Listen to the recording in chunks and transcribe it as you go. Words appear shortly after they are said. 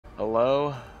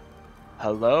Hello,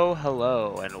 hello,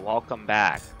 hello, and welcome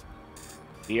back.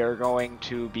 We are going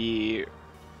to be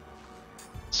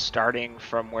starting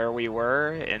from where we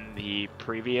were in the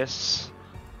previous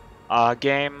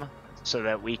game so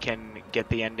that we can get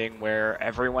the ending where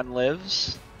everyone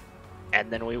lives,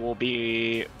 and then we will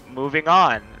be moving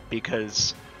on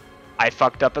because I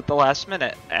fucked up at the last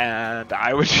minute and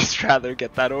I would just rather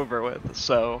get that over with,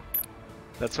 so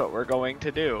that's what we're going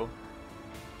to do.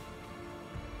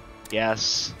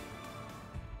 Yes.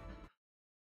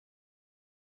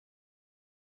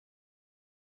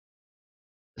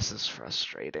 This is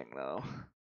frustrating though.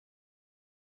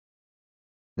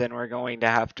 Then we're going to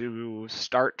have to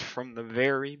start from the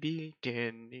very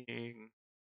beginning.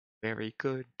 Very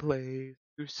good place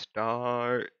to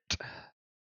start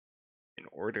in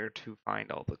order to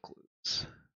find all the clues.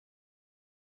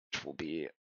 Which will be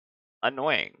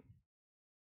annoying.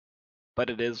 But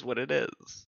it is what it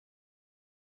is.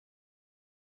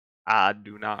 I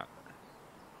do not.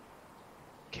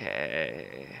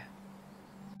 Okay.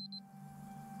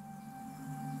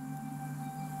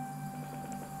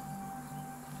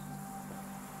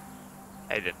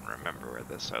 I didn't remember where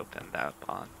this opened up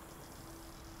on.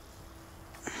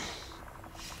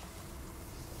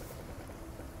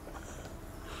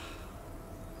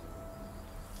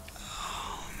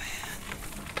 Oh man.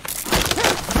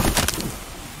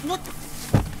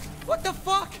 What the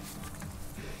fuck?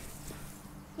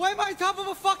 Why am I on top of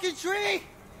a fucking tree?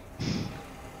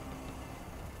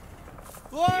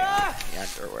 Yeah, the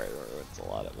underwear, it's a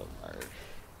lot of them are.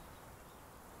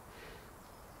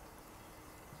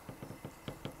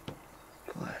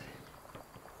 Blood.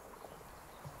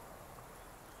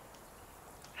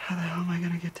 How the hell am I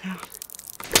gonna get down?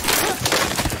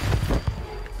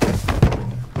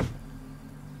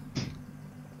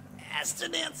 Asked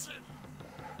and answered.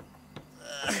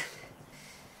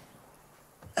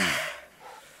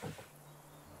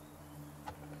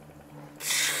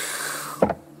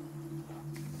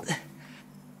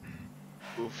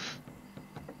 Oof.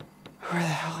 Where the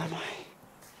hell am I?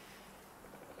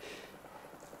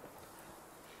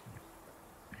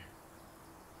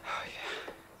 Oh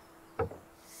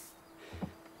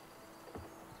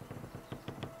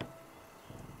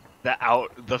yeah.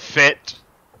 The fit.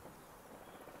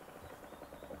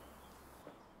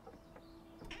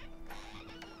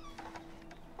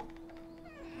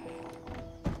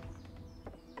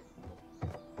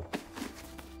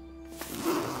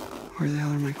 Where the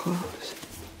hell are my clothes?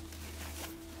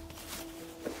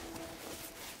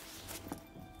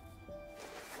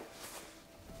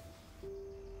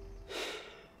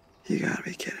 You gotta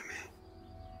be kidding me.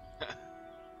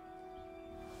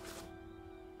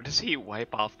 What does he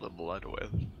wipe off the blood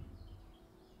with?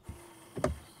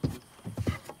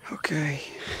 Okay.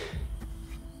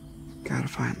 Gotta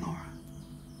find Laura.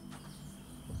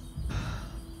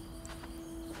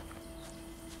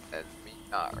 And me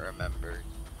not remember.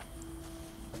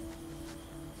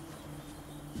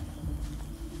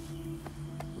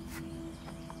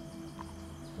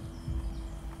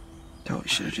 Thought we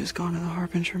should have just gone to the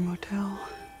Harbinger Motel.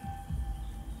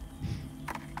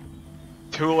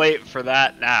 Too late for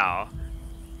that now.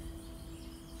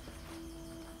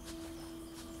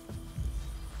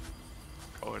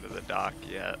 Going to the dock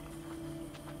yet.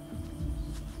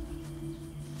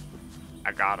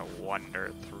 I gotta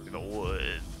wander through the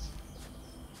woods.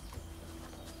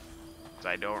 'Cause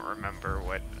I don't remember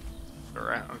what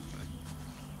around.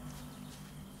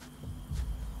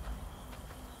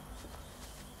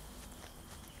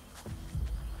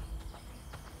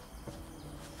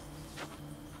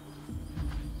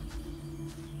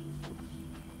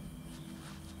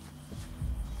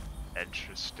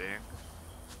 Interesting.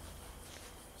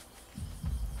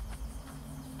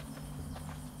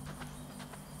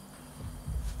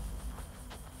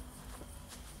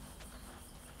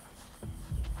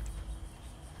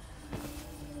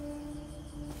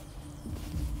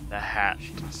 The hat.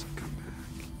 She must have come back.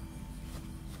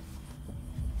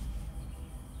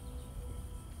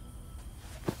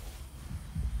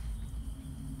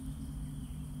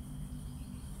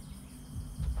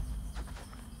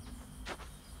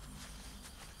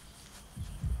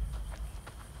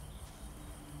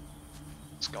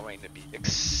 It's going to be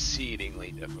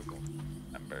exceedingly difficult to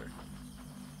remember.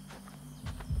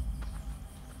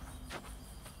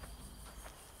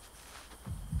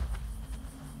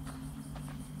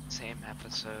 Same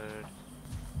episode.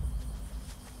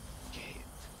 Okay.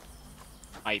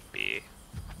 Might be.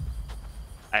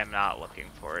 I am not looking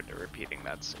forward to repeating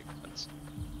that sequence.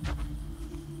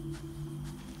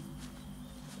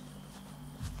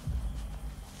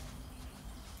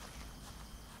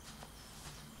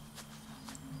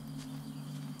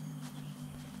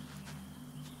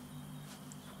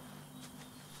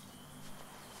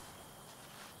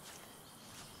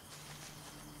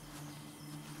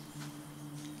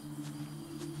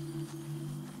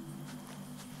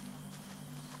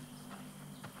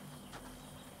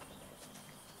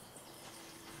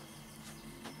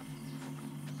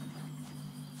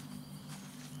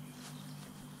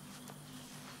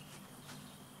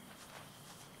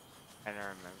 I don't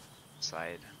remember the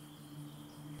side.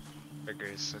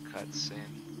 Triggers a cutscene.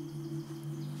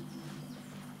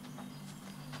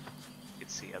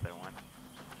 It's the other one.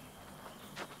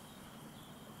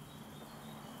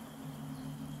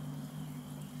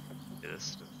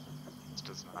 This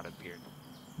does not appear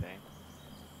thing.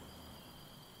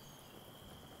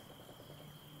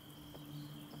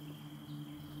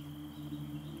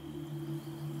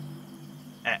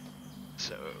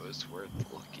 So it was worth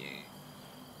looking.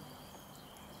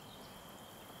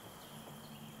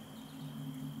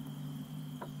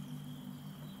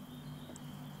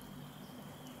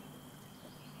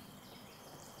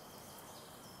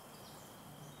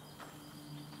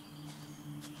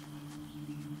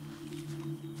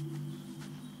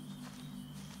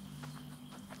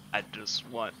 I just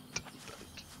want to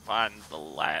find the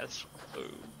last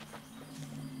clue.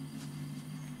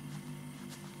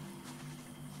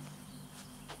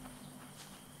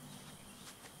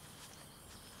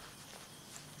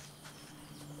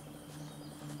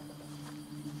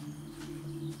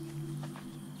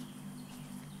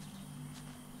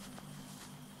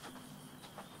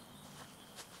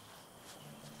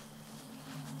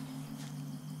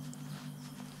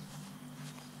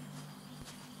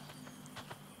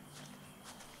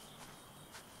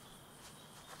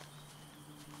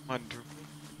 Under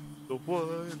the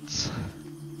woods.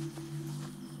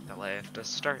 I'll have to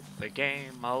start the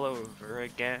game all over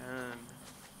again.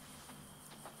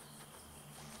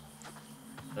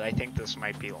 But I think this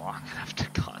might be long enough to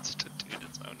constitute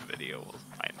its own video. We'll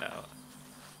find out.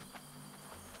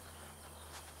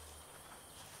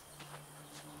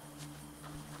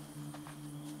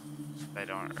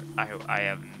 I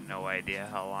have no idea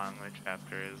how long the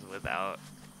chapter is without.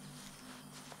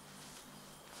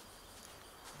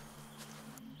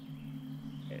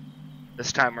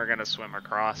 This time we're gonna swim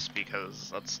across because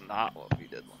that's not what we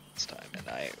did last time, and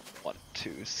I want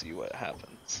to see what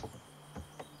happens.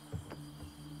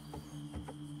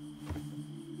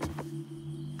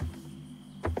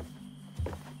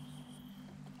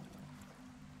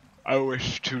 I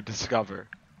wish to discover.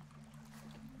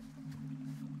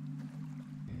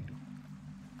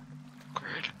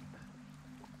 Great.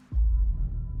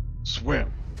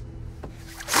 Swim.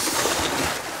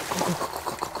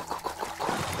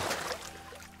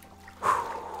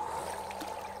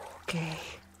 Okay.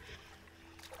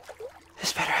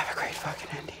 This better have a great fucking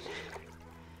ending.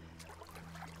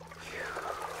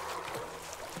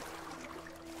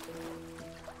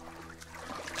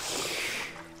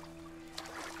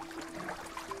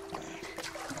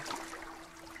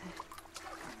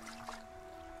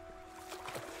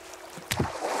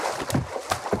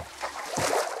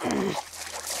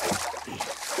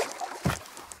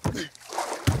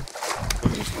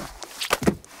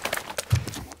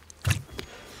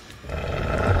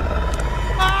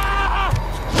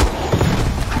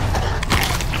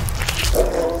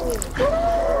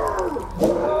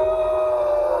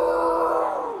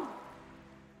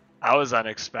 That was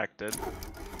unexpected.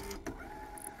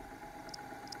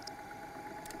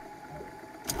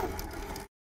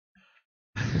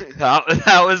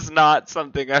 That was not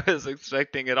something I was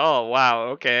expecting at all. Wow,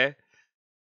 okay.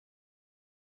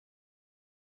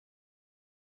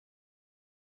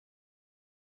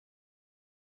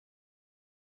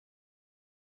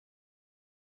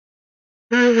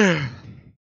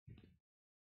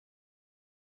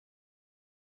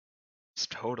 It's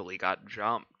totally got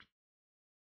jumped.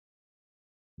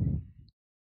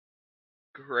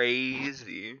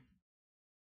 Crazy.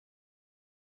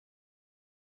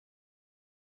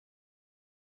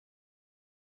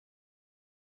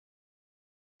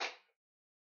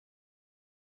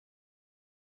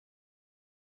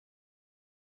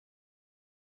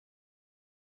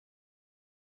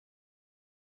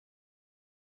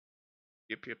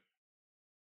 Yep.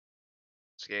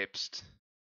 Escapes.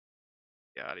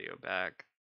 The audio back.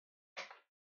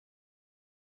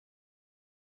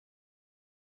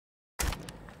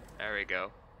 There we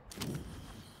go.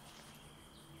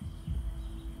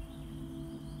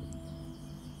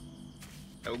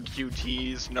 No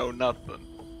QTs, no nothing.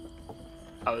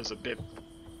 That was a bit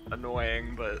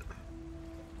annoying, but...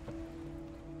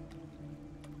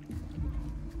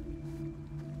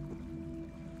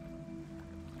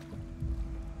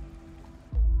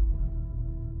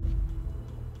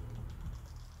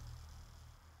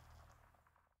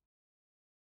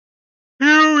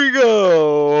 Here we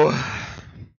go!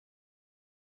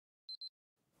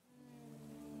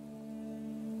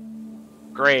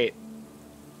 Great.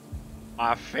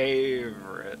 My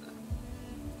favorite.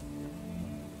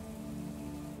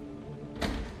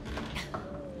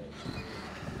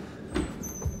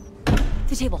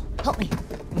 The table, help me.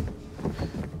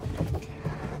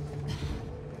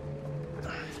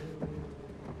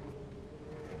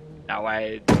 Now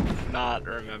I do not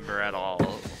remember at all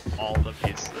the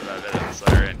pieces of evidence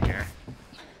that are in here.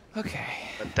 Okay.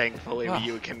 But thankfully Well,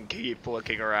 you can keep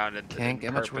looking around into can't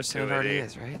get much worse than it already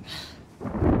is, right?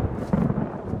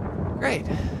 Great.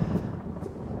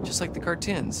 Just like the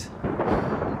cartoons.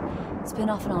 It's been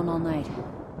off and on all night.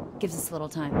 Gives us a little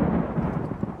time.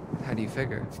 How do you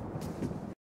figure?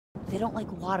 They don't like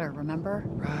water, remember?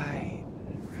 Right.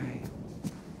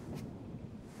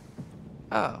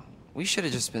 Oh, we should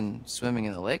have just been swimming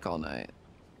in the lake all night.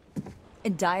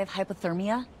 And die of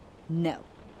hypothermia? No.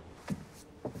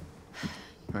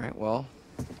 Alright, well,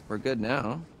 we're good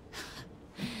now.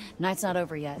 Night's not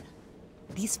over yet.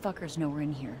 These fuckers know we're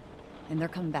in here. And they're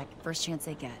coming back first chance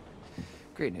they get.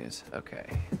 Great news. Okay.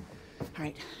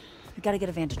 Alright, we gotta get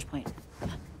a vantage point.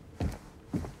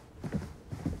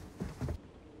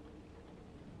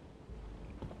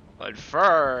 But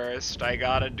first, I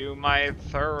gotta do my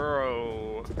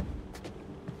thorough.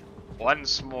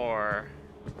 Once more.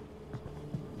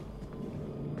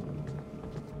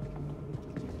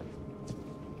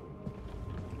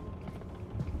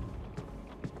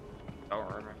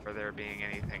 Don't remember there being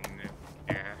anything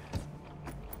new here.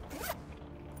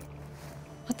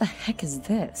 What the heck is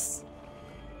this?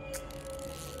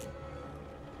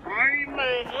 I'm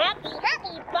a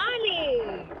happy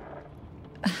bunny!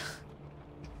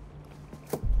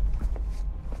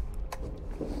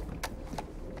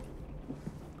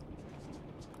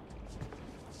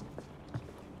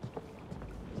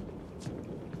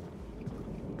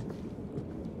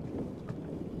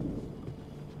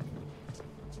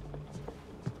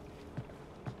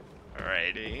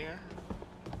 Alrighty.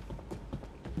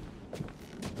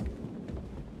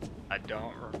 I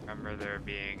don't remember there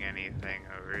being anything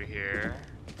over here.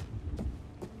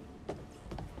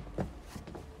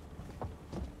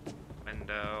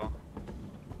 Window.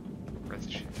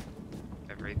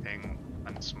 Everything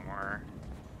once more.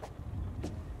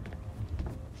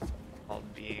 All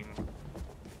being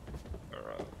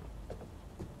thorough.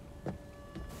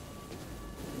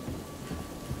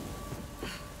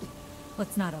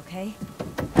 What's not okay?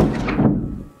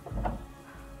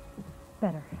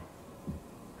 Better.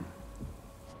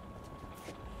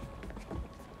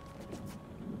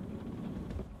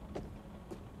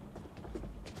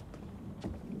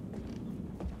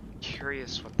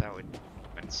 Curious what that would do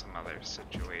in some other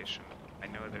situation. I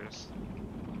know there's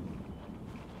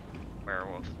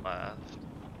werewolf left,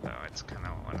 so it's kind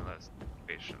of one of those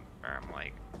situations where I'm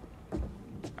like,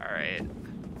 alright.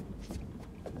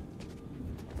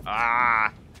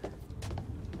 Ah!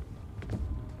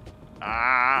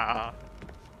 Ah!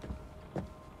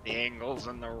 The angles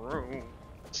in the room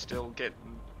still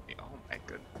getting. Oh my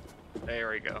goodness.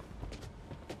 There we go.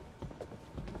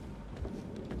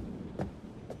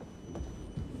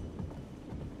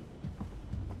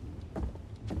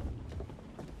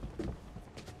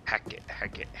 Heck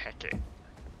it.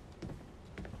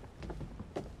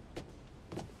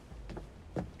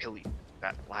 Really,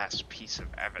 that last piece of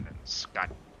evidence. God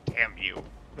damn you.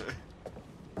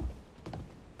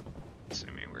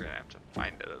 Assuming we're gonna have to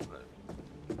find it in the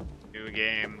new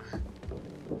game.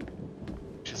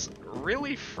 Which is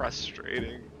really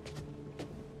frustrating.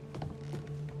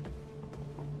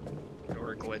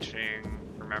 Door glitching,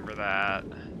 remember that.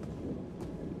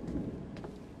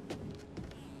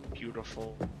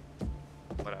 Beautiful.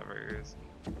 Whatever it is.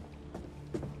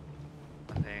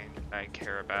 Nothing I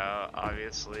care about,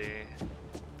 obviously.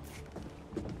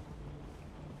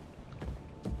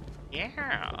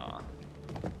 Yeah.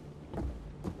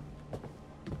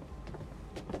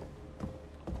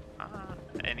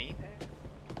 Anything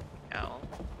else?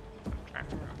 I'm trying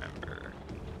to remember.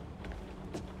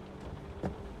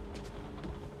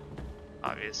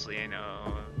 Obviously, I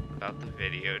know about the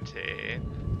videotape.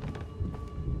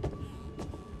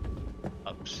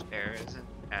 Upstairs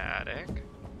and attic.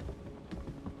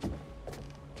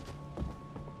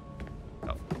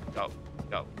 Go.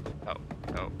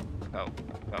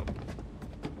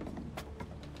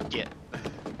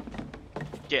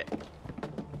 Get.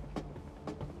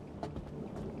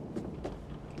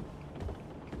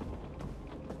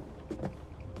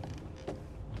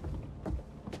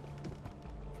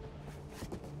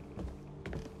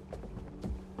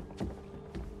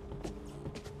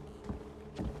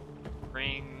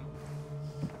 Ring.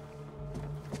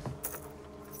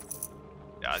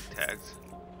 Dog tags.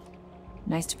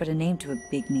 Nice to put a name to a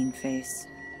big mean face.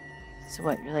 So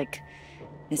what, you're like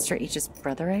Mr. H's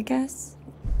brother, I guess?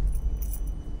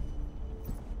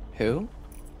 Who?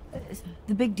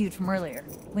 The big dude from earlier,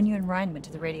 when you and Ryan went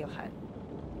to the radio hut.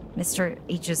 Mr.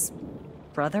 H's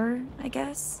brother, I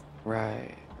guess?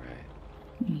 Right.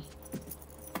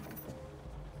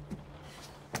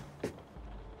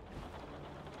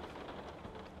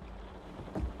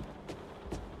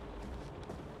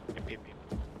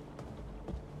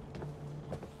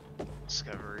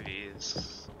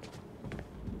 discoveries.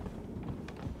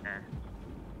 Here.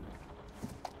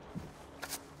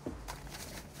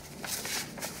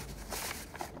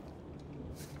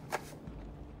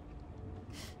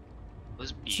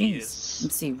 Those Jeez, bees.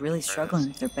 must be really struggling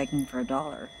if they're begging for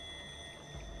 $1.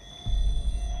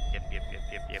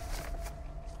 Yep.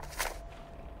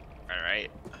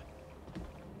 Alright.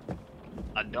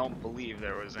 I don't believe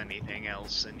there was anything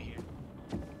else in here.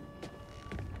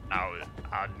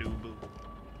 I do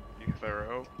believe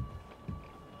thorough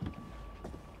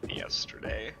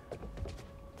yesterday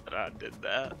that I did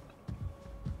that.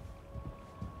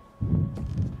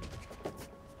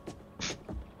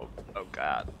 Oh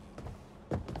god.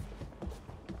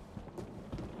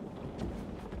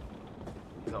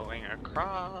 Going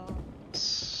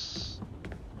across.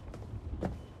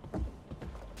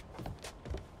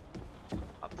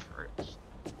 Up first.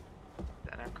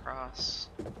 Then across.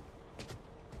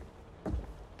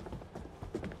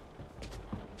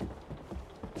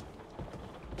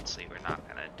 See, we're not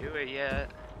gonna do it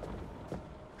yet.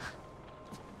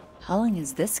 How long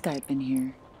has this guy been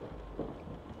here?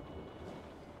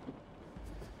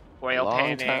 Oil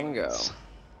Long time ago. paintings.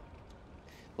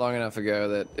 Long enough ago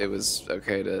that it was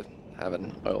okay to have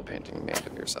an oil painting made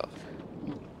of yourself.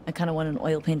 I kind of want an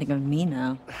oil painting of me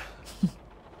now.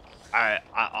 I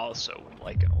also would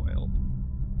like an oil.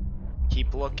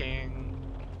 Keep looking.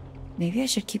 Maybe I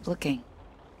should keep looking.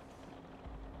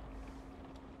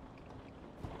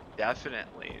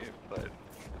 Definitely, but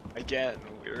again,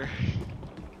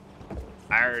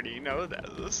 I already know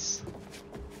this.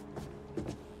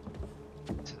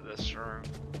 To this room.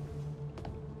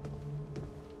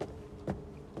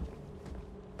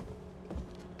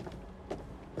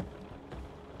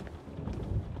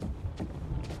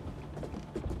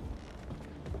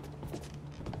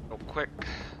 Go quick,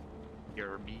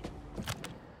 you're me.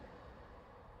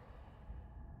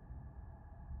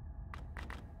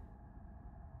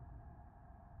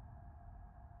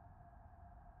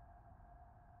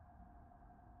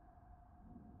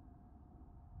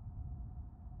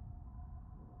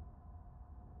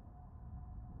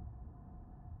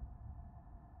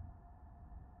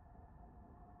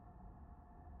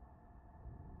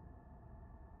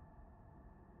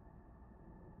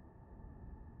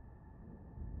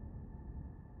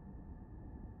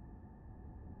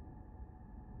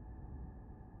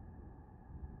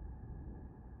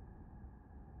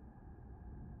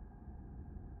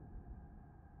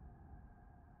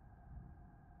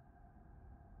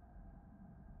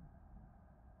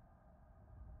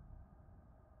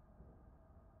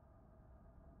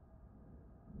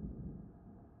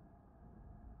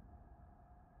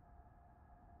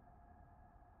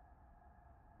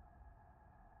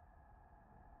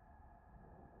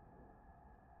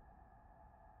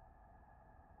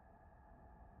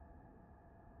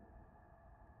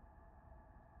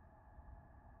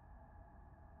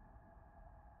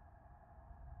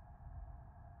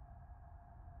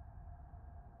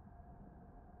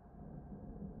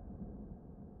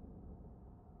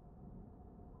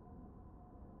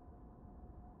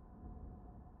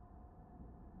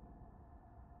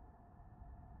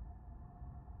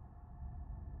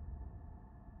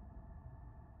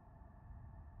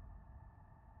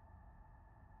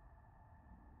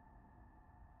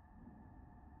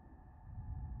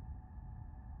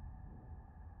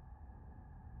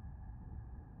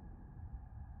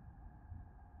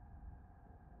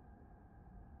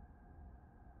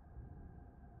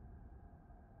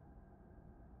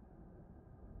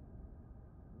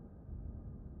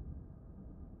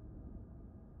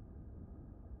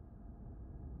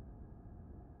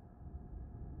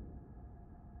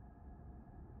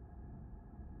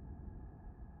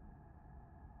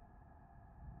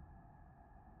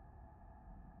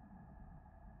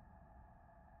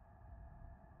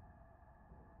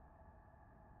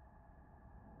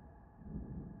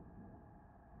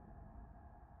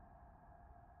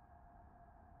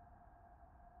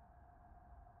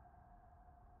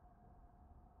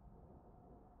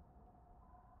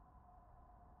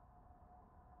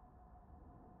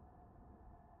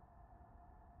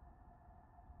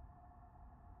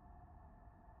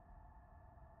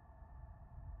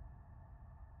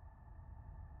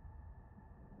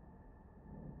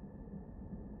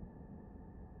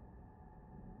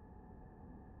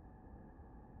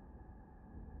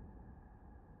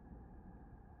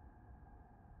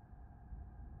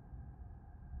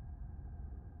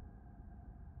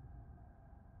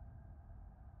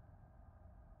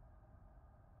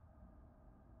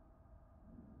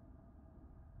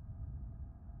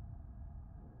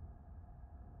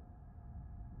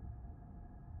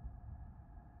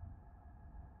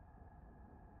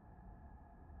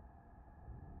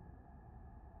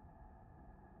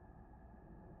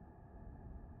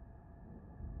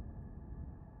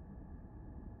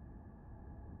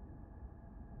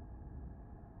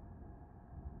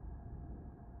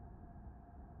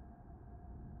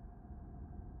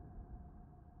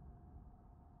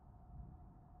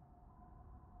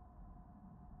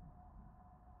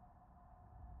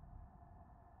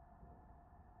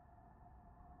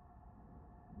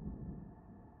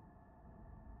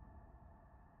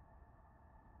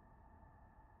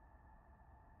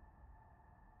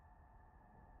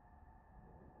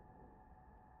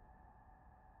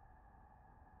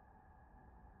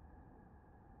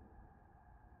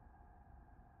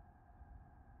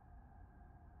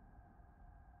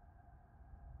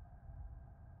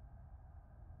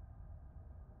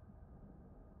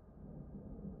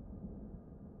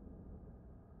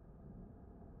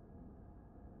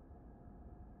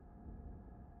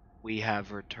 we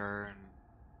have returned.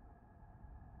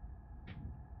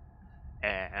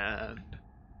 And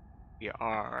we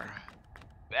are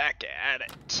back at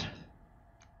it.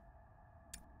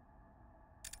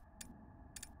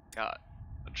 Got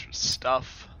a bunch of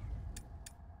stuff.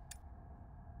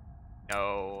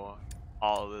 Know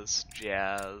all this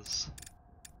jazz.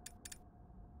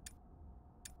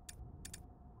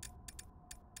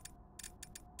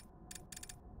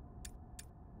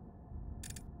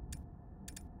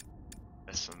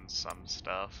 Missing some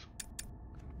stuff.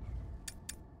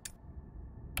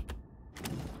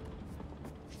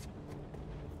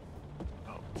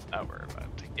 Oh, now we're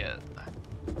about to get.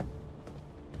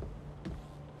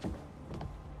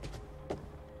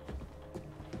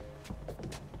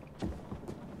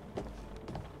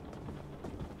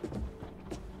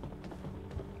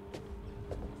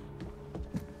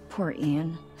 Poor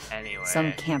Ian. Anyway.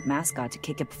 Some camp mascot to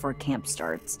kick it before camp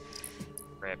starts.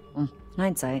 Rip.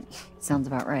 Hindsight. Sounds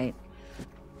about right.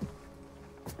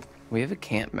 We have a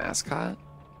camp mascot?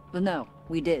 But no,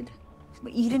 we did.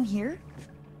 But you didn't hear?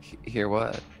 Hear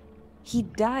what? He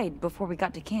died before we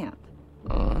got to camp.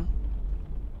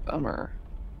 Bummer.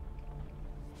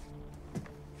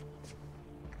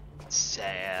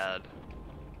 Sad.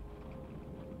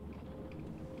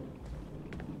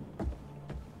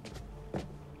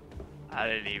 I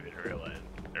didn't even realize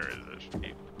there was a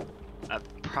sheep. That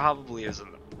probably is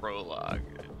in the prologue.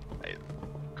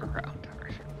 Around her.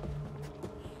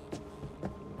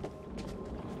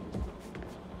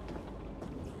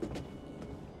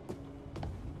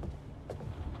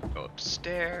 Go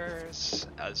upstairs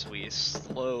as we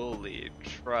slowly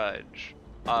trudge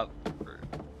upward.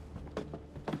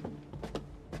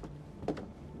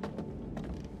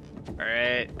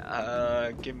 Alright,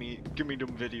 give me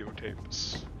them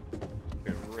videotapes.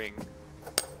 A ring.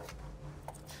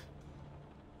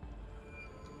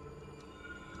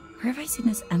 Where have I seen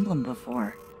this emblem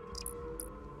before?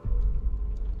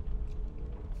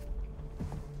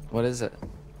 What is it?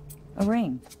 A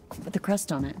ring with a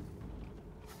crest on it.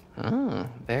 Oh,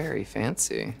 very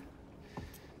fancy.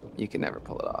 You can never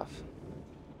pull it off.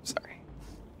 Sorry.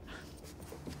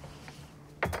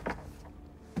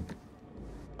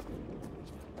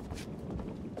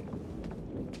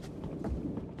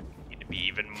 Need to be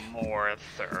even more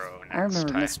thorough next I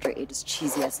remember time. Mr. H's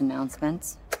cheesy ass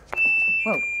announcements.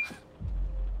 Whoa.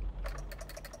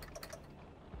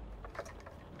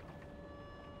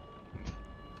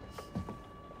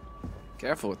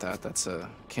 Careful with that. That's a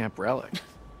camp relic.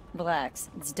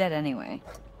 Relax. It's dead anyway.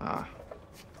 Ah.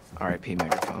 R.I.P.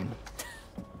 megaphone.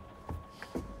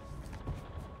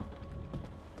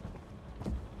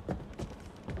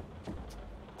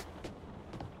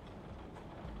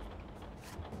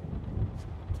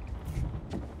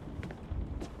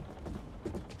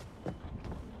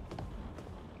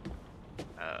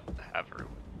 Have her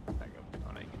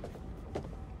megaphone.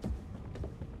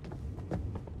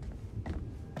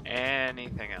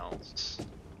 Anything else?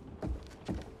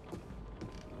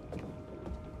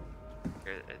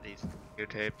 Are these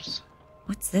videotapes?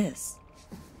 What's this?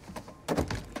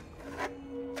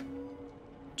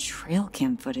 Trail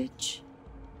cam footage.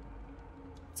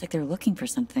 It's like they're looking for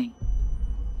something.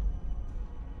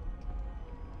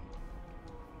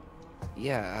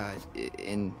 Yeah,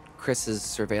 in Chris's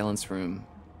surveillance room.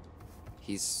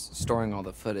 He's storing all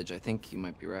the footage. I think you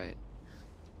might be right.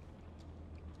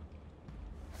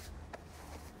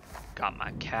 Got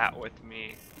my cat with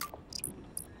me.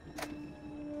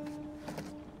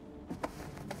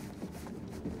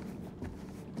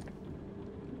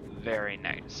 Very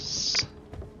nice.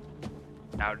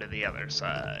 Now to the other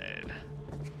side.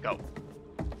 Go.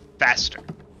 Faster.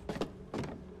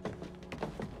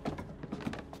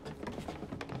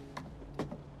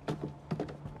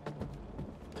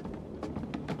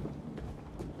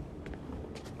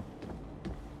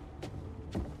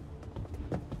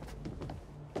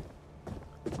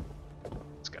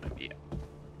 It's gonna be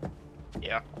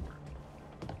yeah.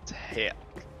 It's heck.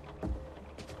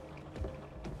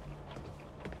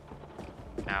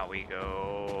 Now we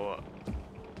go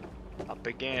up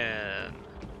again.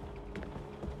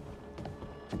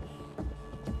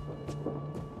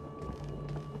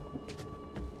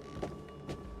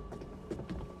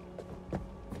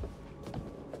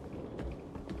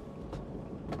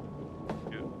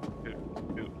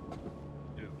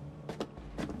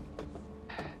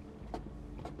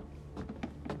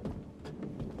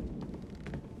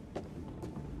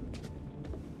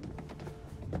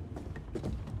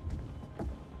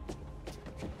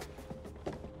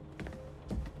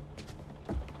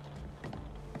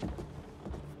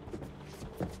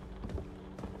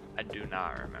 I do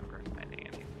not remember finding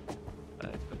anything,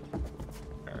 but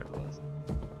regardless.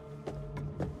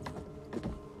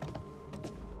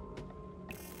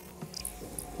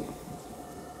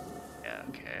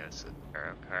 There's a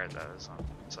tarot card that was on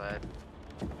the side.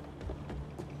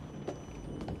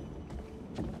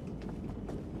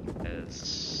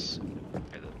 There's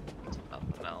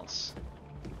nothing else.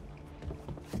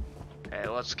 Okay,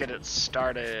 let's get it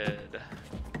started.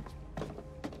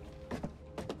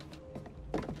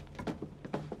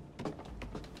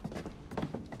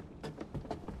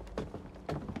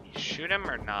 Shoot him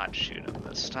or not shoot him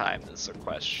this time is the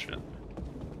question.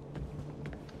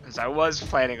 Because I was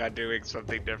planning on doing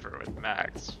something different with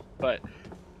Max, but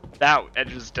that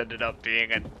just ended up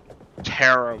being a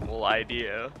terrible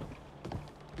idea.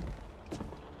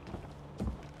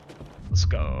 Let's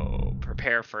go.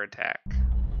 Prepare for attack.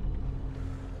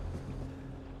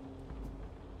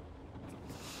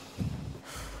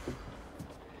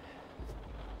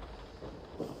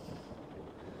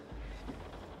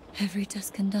 Every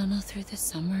dusk and dawn all through the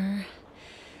summer.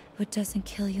 What doesn't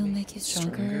kill you will make you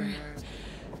stronger.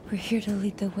 We're here to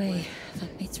lead the way.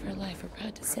 Mates for life, we're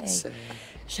proud to say.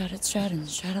 Shout at Stratton,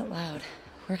 shout out loud.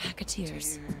 We're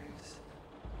Hacketeers.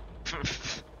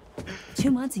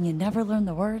 2 months and you never learn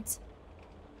the words?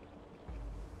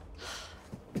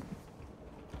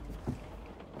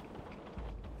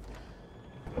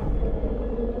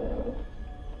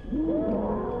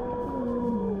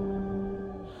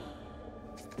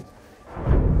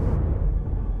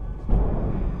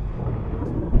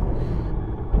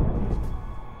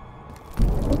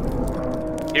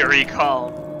 Eerie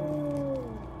calm.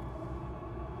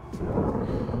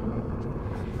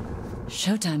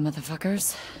 Showtime,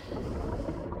 motherfuckers.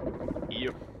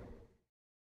 Yep.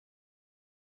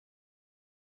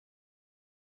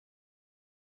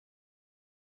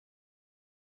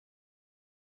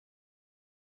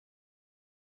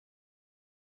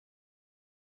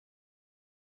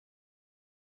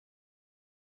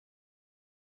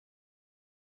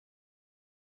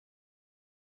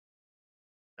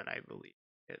 And I believe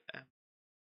it.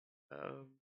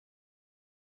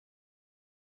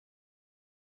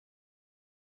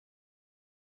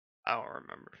 I don't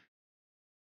remember.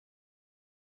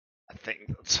 I think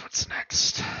that's what's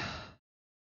next.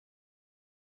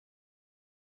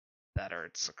 That or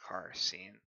it's a car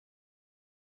scene.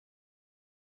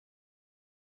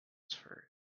 It's for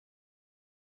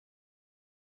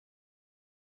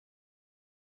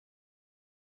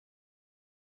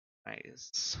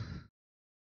nice.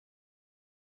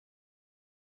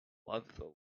 Love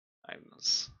the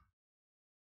times.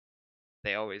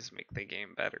 They always make the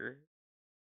game better.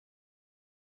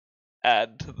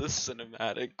 Add to the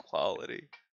cinematic quality.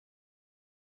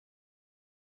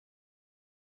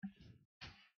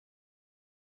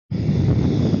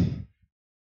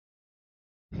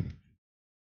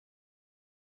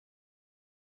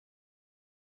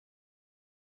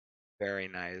 Very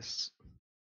nice.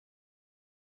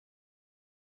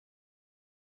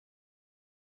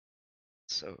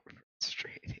 So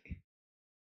frustrating.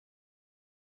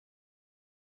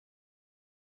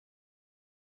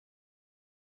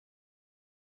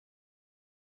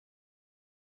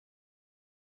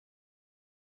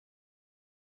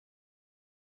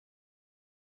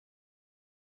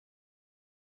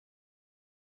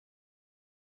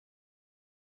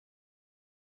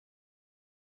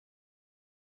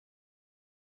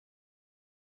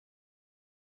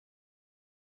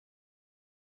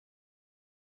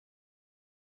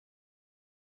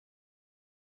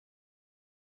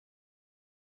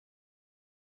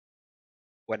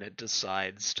 When it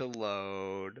decides to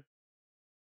load.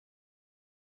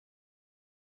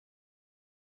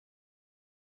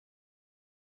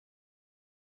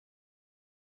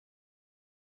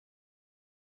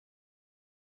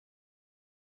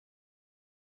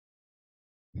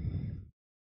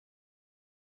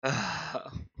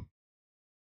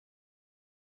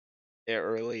 It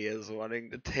really is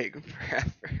wanting to take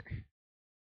forever.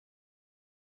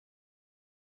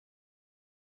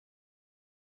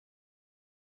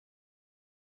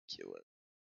 Kill it.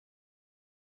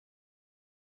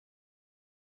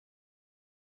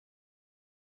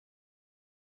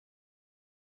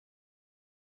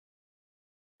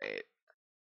 Wait.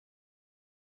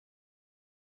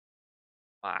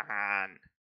 Man.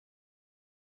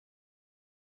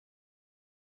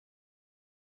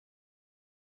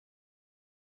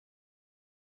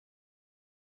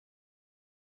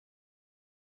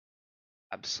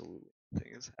 Absolutely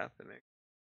nothing is happening.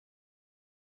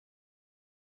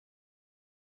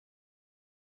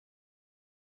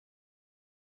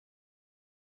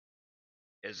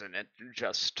 Isn't it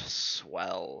just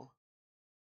swell?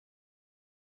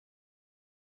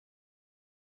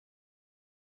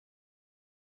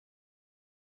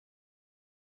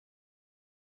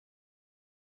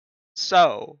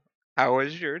 So, how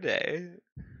was your day?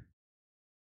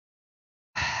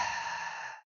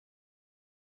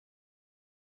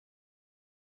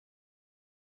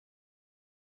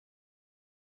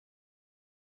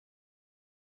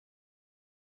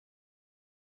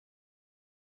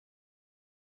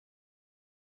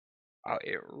 Oh,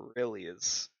 it really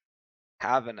is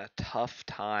having a tough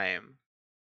time.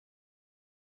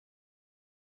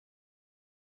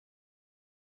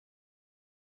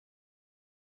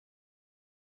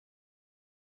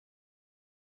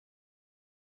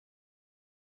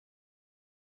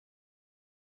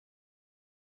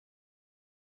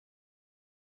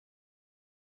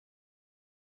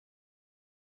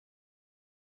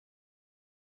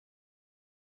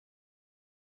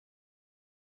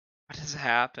 What is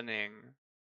happening?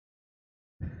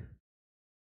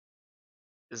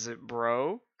 Is it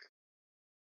broke?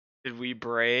 Did we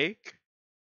break?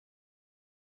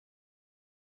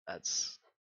 It's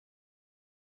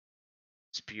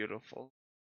beautiful.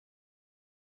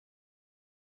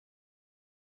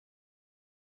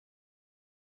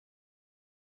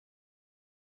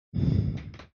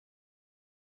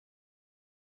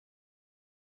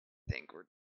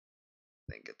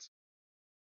 Think it's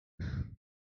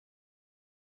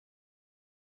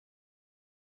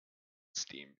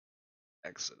Steam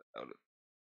exit out of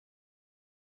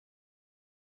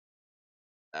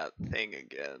that thing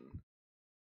again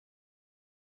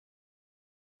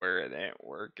where it ain't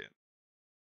working.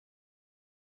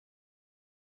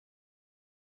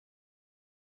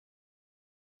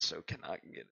 So cannot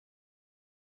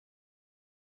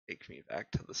take me back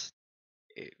to the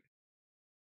state.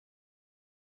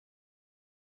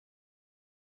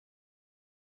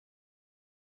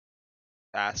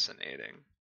 Fascinating.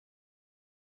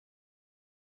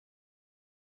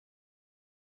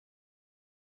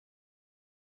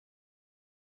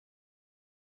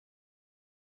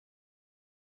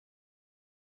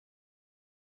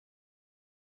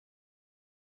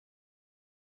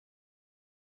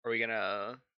 Are we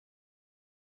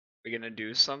gonna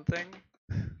do something?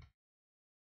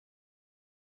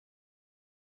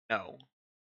 No.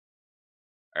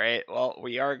 Alright, well,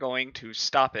 we are going to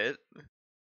stop it.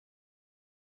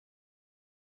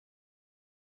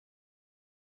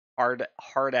 Hard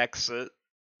exit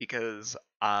because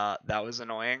that was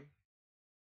annoying.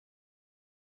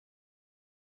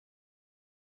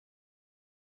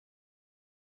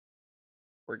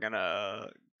 We're gonna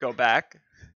go back,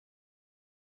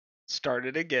 start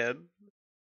it again.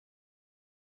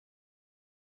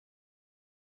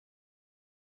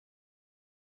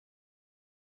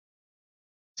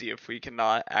 See if we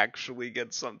cannot actually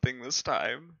get something this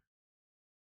time.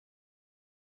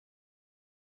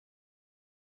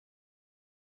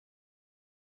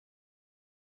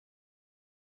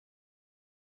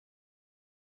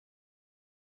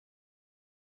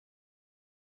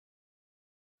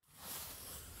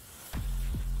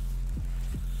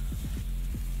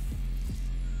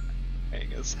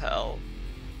 Dang as hell.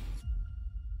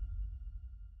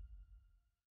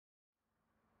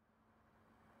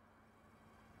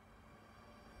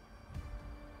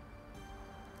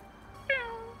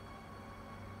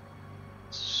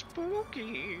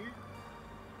 Spooky.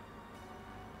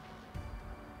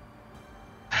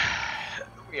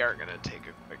 We are gonna take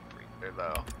a quick breather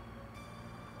though.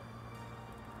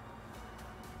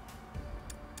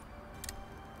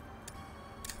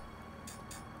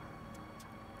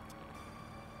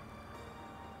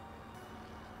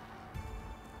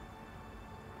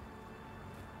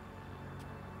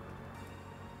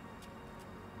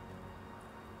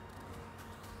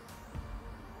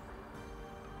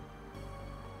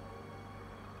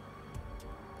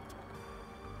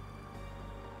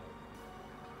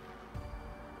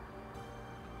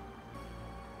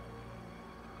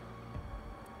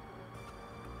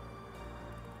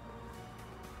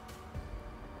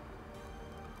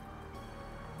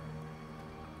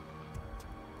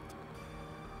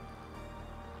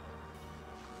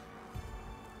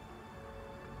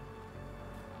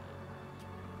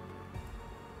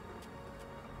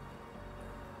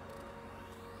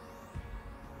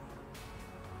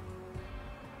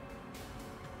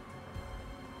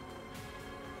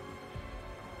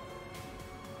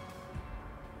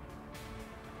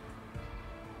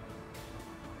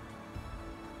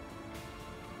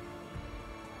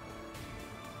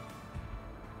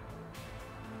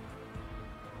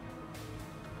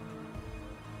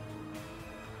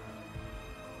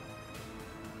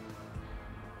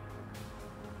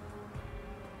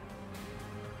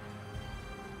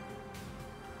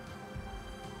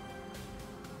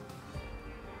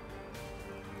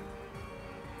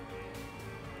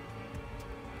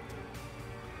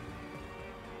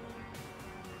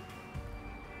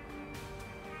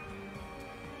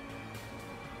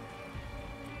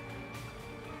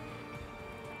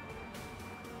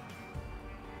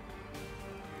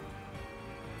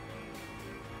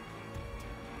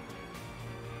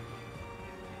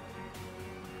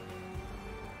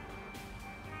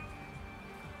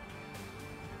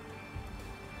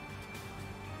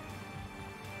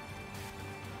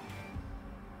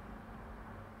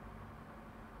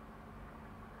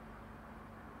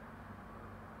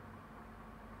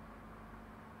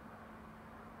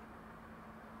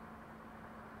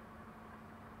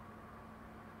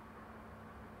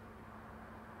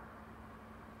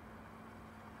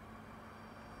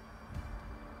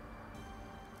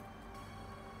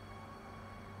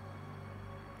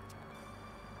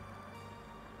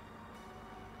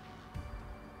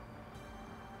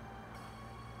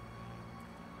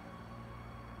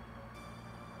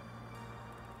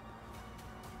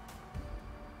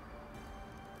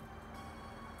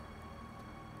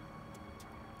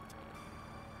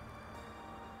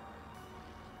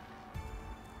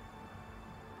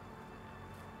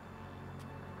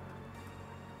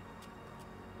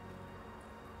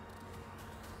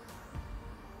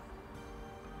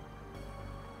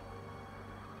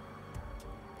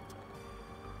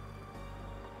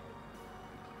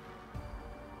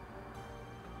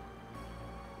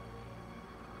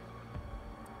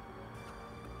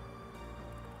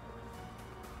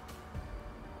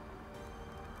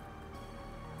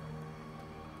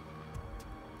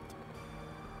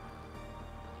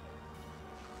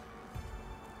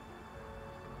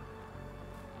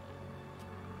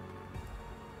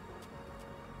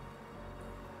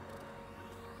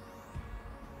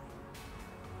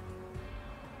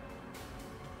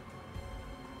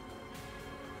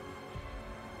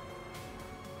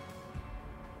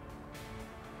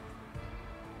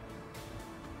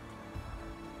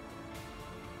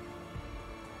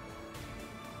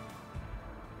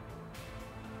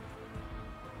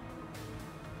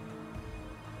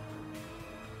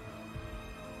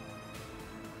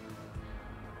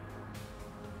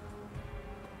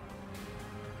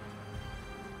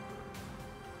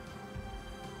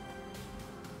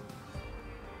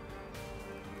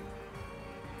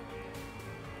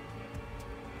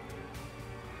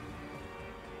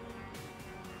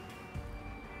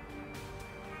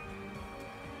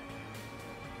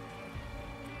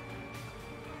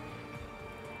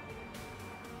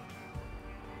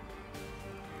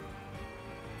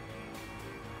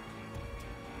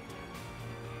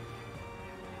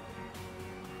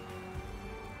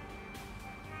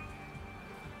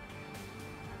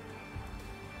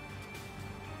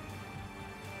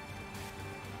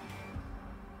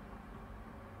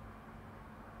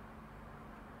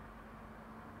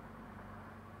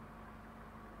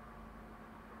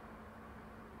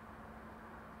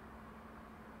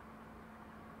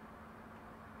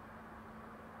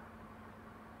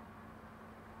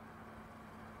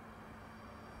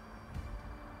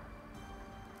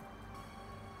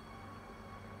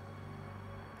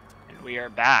 we are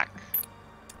back.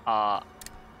 And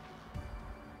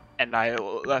I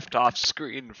left off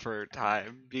screen for a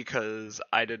time because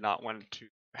I did not want to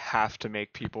have to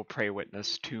make people pray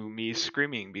witness to me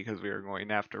screaming because we are going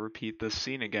to have to repeat this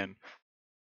scene again.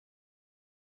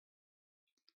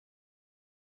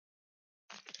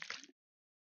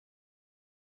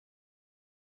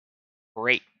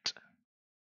 Great.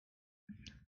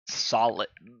 Solid.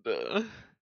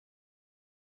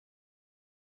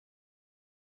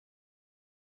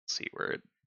 See where it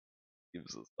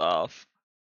leaves us off.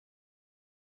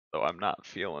 Though I'm not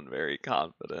feeling very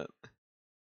confident.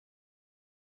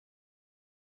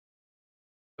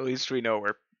 At least we know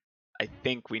where, I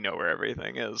think we know where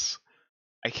everything is.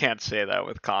 I can't say that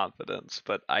with confidence,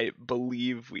 but I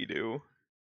believe we do.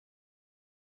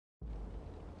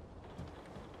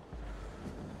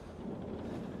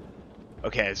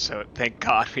 Okay, so thank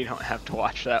God we don't have to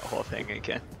watch that whole thing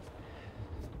again.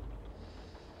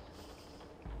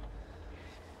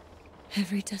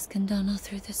 Every dusk and dawn all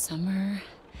through the summer.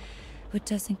 What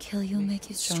doesn't kill you will make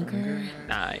you stronger.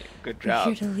 Nah, good We're job.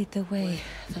 here to lead the way.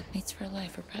 Fuck mates for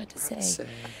life, we're proud to say.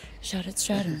 Shout it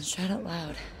straight and shout it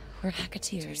loud. We're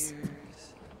hacketeers.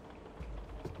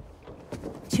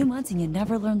 2 months and you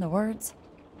never learn the words?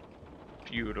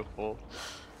 Beautiful.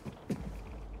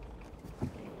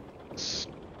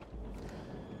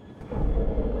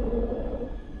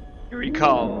 Here we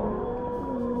come.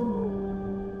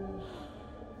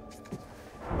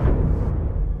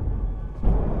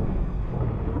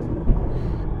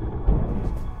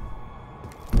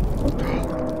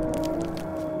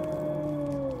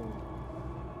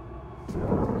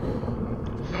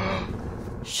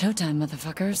 Showtime,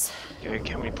 motherfuckers. Okay,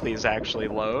 can we please actually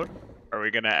load? Are we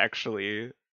gonna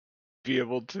actually be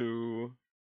able to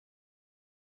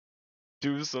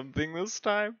do something this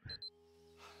time?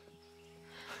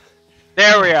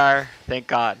 There we are! Thank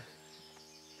God.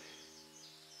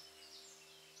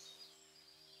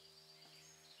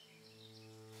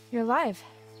 You're alive.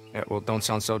 Yeah, well, don't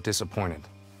sound so disappointed.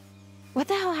 What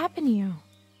the hell happened to you?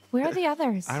 Where are the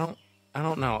others? I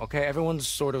don't know, okay? Everyone's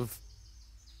sort of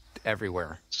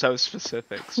everywhere. So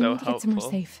specific, We so need to get somewhere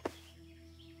helpful. safe.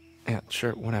 Yeah,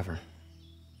 sure, whatever.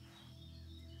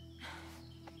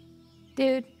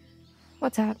 Dude,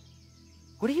 what's up?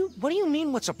 What do you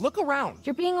mean what's up? Look around.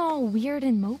 You're being all weird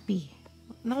and mopey.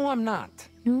 No, I'm not.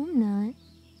 No, I'm not.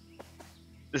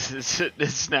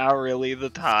 It's now really the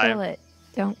time. Kill it.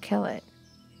 Don't kill it.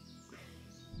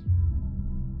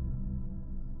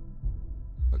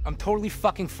 Look, I'm totally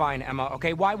fucking fine, Emma,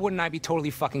 okay? Why wouldn't I be totally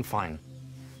fucking fine?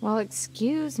 Well,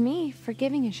 excuse me for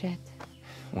giving a shit.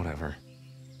 Whatever.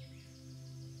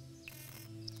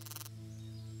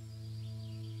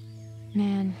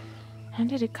 Man, how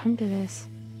did it come to this?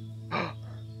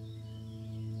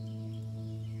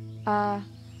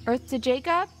 Earth to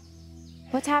Jacob?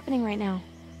 What's happening right now?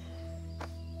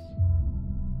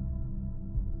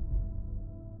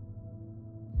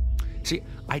 See,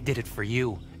 I did it for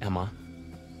you, Emma.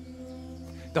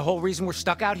 The whole reason we're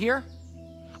stuck out here?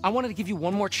 I wanted to give you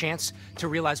one more chance to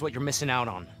realize what you're missing out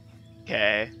on.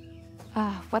 Okay.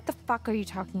 What the fuck are you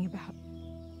talking about?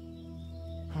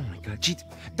 Oh my god, gee,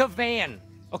 the van,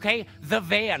 okay? The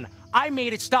van. I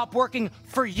made it stop working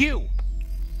for you.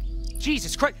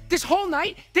 Jesus Christ, this whole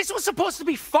night, this was supposed to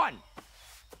be fun.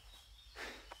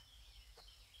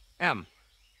 Em.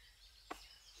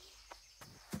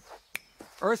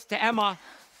 Earth to Emma.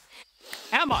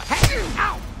 Emma, hey,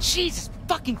 ow, Jesus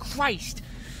fucking Christ.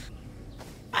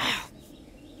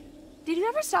 Did you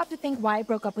ever stop to think why I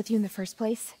broke up with you in the first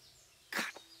place?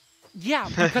 Yeah,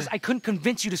 because I couldn't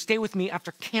convince you to stay with me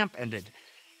after camp ended.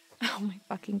 Oh my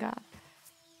fucking god.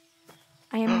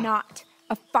 I am not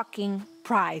a fucking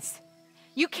prize.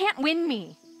 You can't win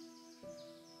me.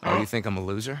 Oh, you think I'm a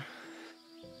loser?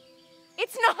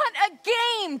 It's not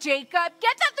a game, Jacob.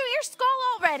 Get that through your skull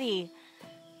already.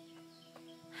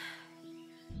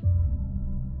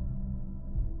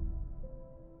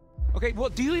 Okay, well,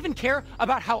 do you even care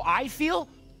about how I feel?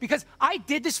 Because I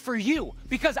did this for you.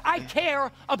 Because I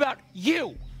care about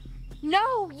you.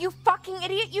 No, you fucking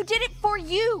idiot. You did it for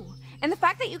you. And the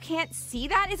fact that you can't see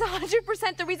that is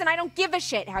 100% the reason I don't give a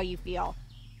shit how you feel.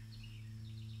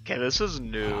 Okay, this is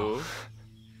new.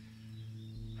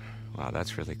 Wow,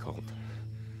 that's really cold.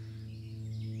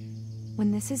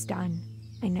 When this is done,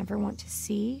 I never want to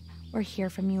see or hear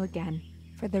from you again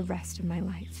for the rest of my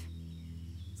life.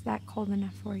 Is that cold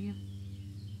enough for you?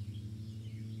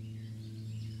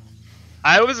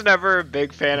 I was never a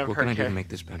big fan of What her can I do to character. make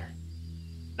this better?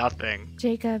 Nothing.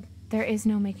 Jacob, there is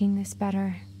no making this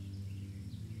better.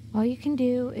 All you can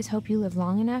do is hope you live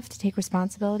long enough to take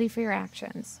responsibility for your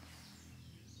actions.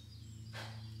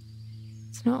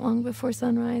 It's not long before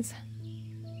sunrise.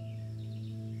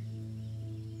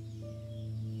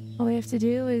 All we have to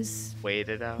do is Wait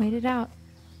it out. wait it out.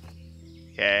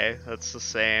 Okay, that's the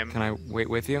same. Can I wait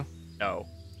with you? No.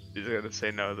 He's gonna say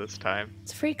no this time.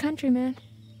 It's a free country, man.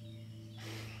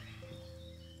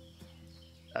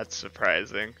 That's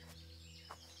surprising.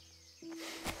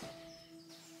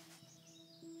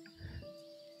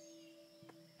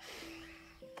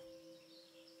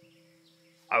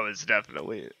 I was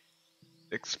definitely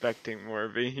expecting more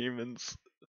vehemence.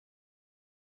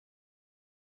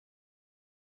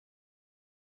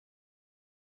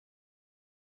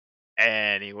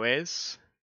 Anyways.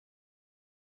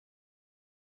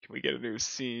 Can we get a new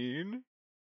scene?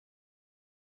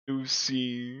 New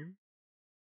scene.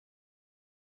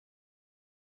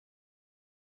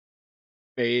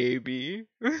 Maybe.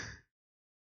 Come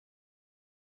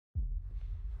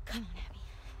on, Abby.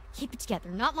 Keep it together.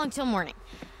 Not long till morning.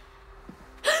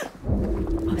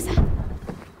 What was that?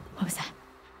 What was that?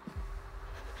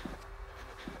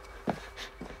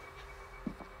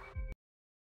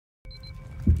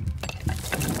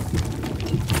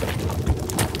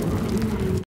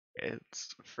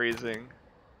 It's freezing.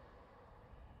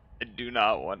 I do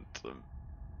not want to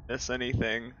miss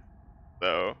anything,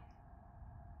 so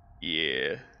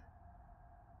yeah.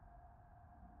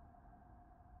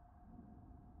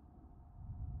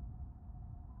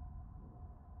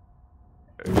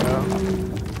 There we go.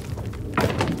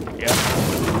 Yep,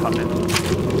 coming.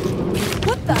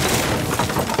 What the?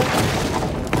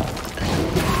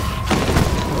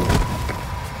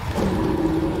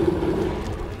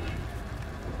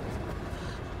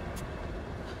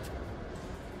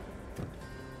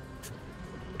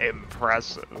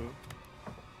 Impressive.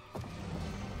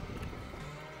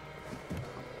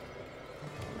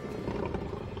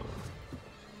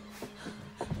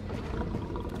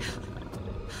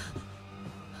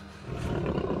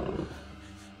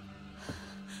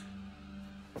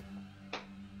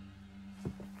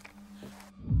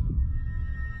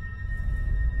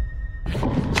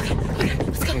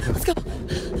 Let's go.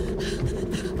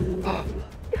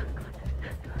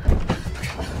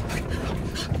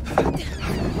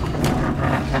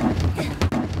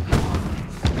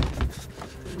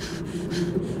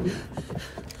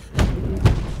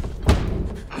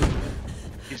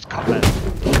 He's coming.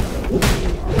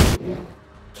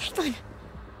 Caitlin!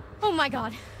 Oh my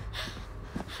god.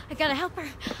 I gotta help her. I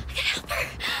gotta help her.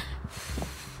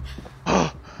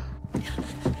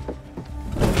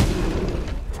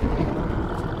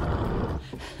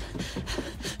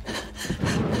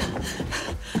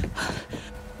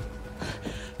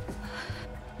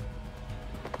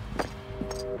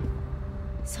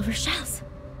 Silver shells.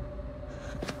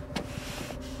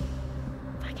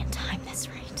 If I can time this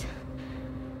right.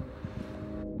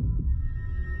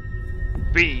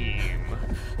 Beam.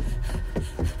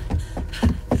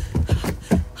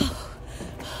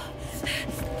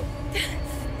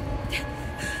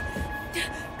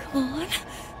 Come on.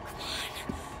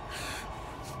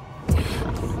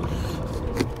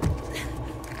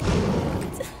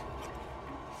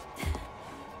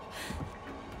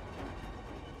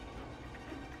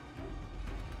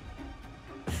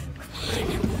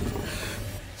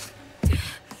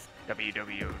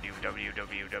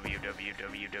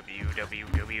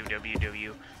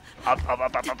 www. Up.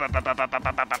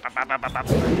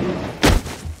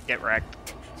 Get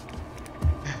wrecked.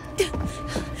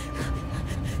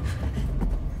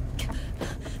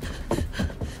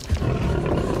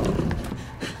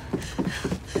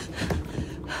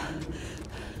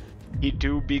 He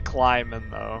do be climbing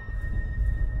though.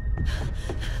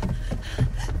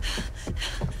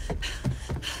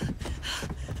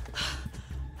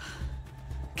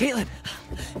 Caitlin!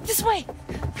 This way!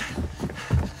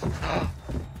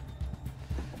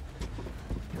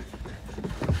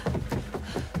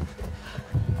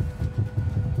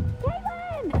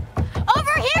 Caitlin!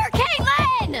 Over here,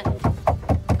 Caitlin!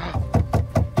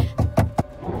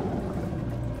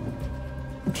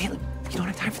 Caitlin, you don't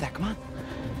have time for that, come on.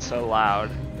 So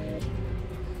loud.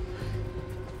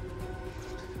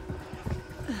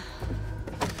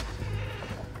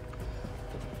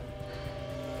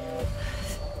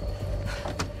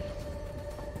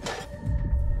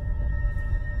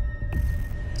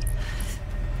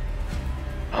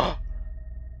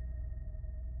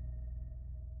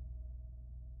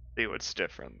 See what's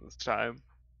different this time.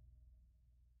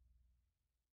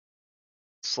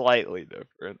 Slightly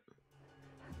different.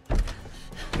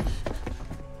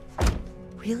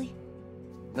 Really?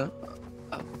 No?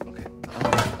 Oh, okay.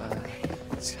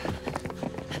 Let's...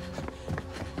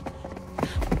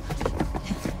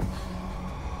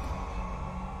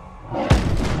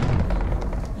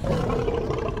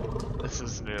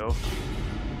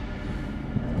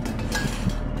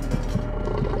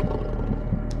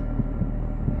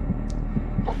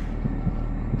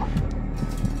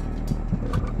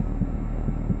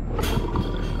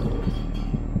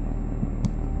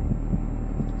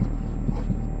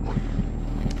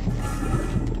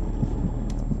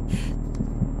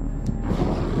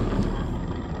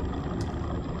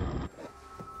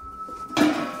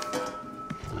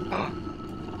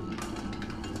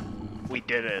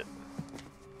 did it.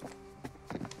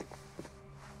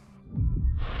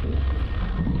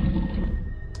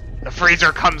 The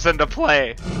freezer comes into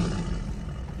play.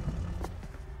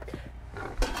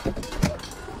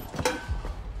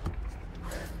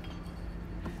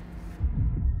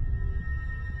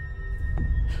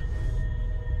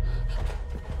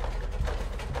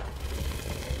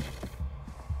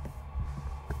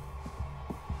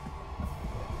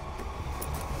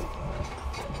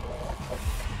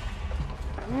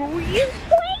 Will you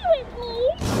play with me?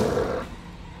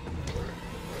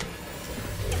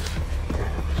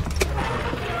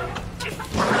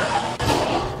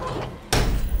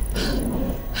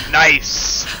 Nice.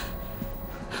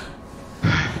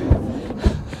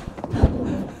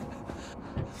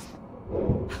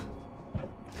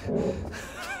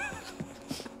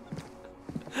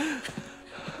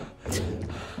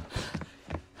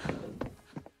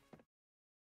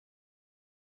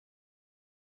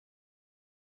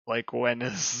 Like, when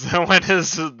is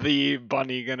the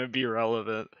bunny gonna be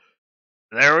relevant?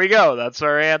 There we go, that's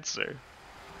our answer.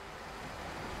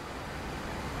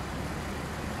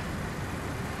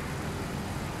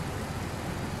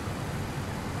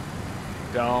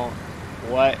 Don't.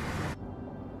 What?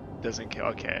 Doesn't kill.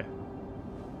 Okay.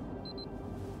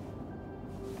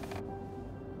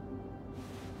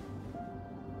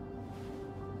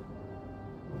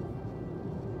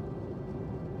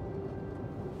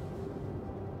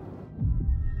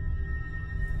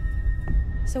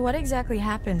 So what exactly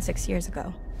happened 6 years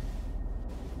ago?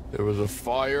 There was a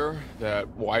fire that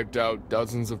wiped out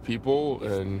dozens of people,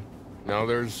 and now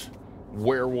there's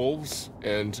werewolves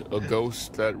and a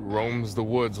ghost that roams the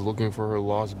woods looking for her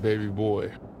lost baby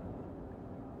boy.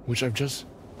 Which I've just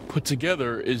put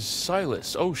together is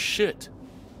Silas. Oh shit.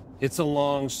 It's a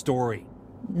long story.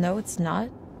 No, it's not.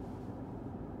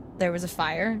 There was a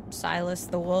fire. Silas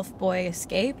the wolf boy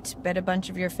escaped, bit a bunch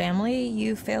of your family.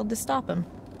 You failed to stop him.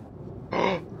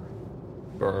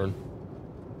 Burn.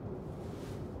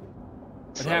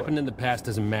 What happened in the past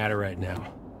doesn't matter right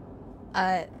now.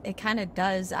 It kind of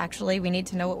does, actually. We need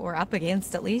to know what we're up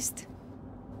against, at least.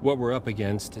 What we're up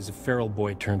against is a feral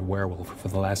boy turned werewolf who for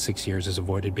the last 6 years has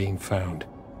avoided being found.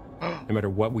 No matter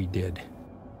what we did.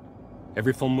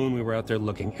 Every full moon we were out there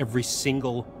looking. Every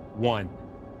single one.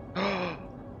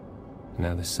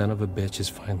 Now the son of a bitch is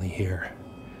finally here.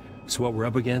 So what we're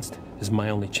up against is my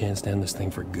only chance to end this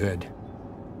thing for good.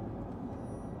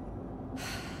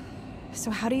 So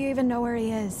how do you even know where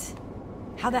he is?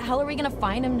 How the hell are we gonna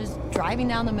find him just driving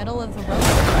down the middle of the road?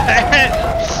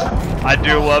 I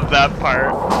do love that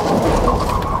part.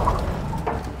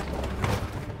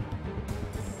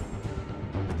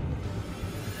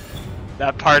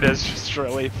 That part is just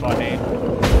really funny.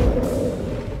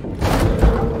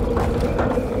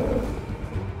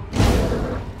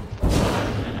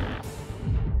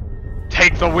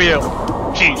 Take the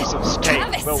wheel. Jesus, take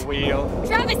Travis! the wheel.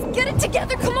 Travis, get it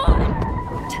together, come on!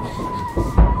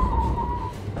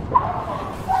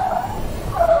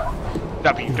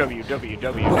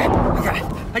 www.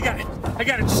 I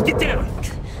got it, just get down!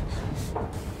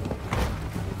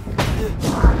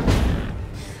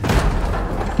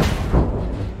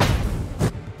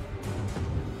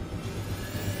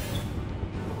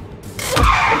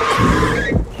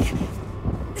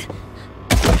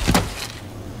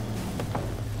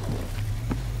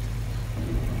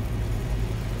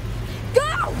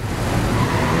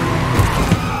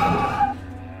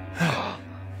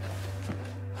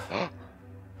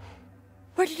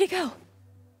 Where did he go?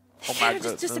 Oh my Just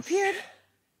goodness. disappeared.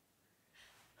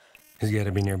 He's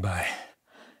gotta be nearby.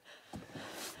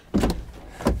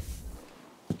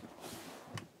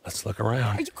 Let's look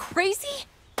around. Are you crazy?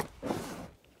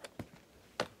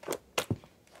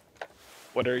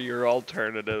 What are your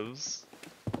alternatives?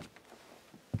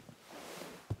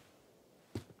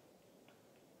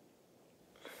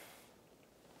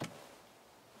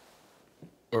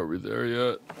 Are we there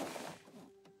yet?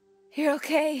 You're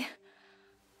okay.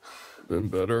 Been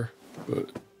better, but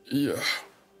yeah.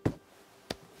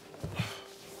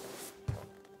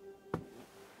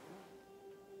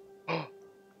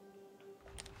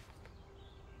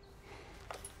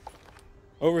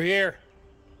 Over here.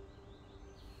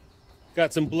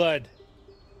 Got some blood.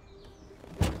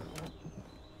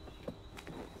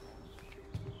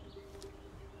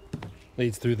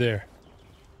 Leads through there.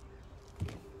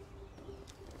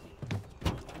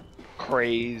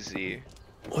 Crazy.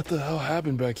 What the hell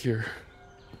happened back here?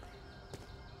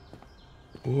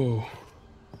 Whoa.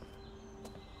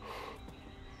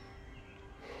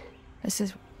 This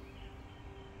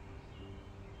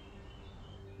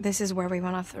is where we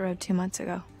went off the road 2 months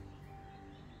ago.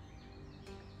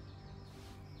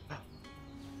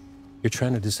 You're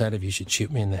trying to decide if you should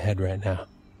shoot me in the head right now.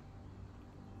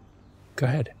 Go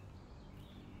ahead.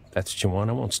 If that's what you want,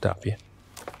 I won't stop you.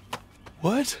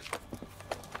 What?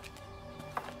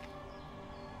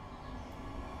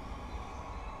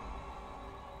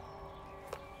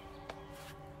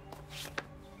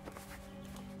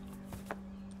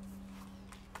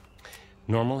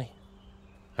 Normally,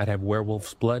 I'd have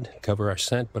werewolf's blood cover our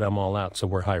scent, but I'm all out, so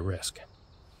we're high risk.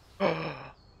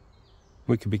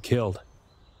 We could be killed.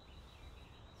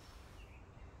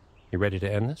 You ready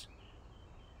to end this?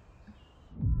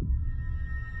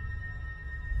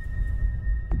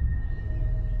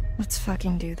 Let's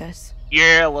fucking do this.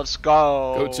 Yeah, let's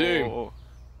go. Go team.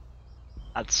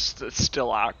 That's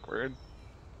still awkward.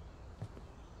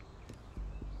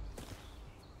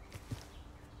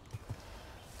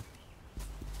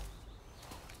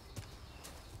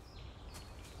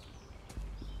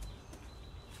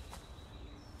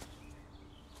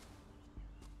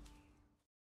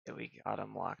 Yeah, we got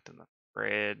him locked in the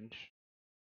fridge.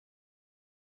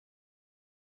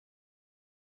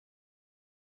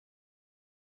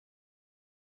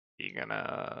 You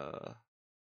gonna...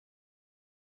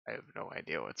 I have no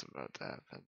idea what's about to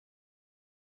happen.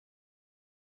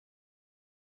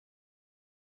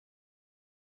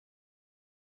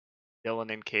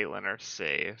 Dylan and Caitlin are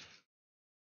safe.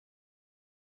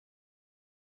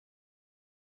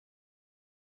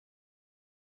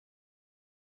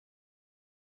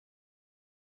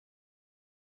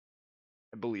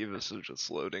 I believe this is just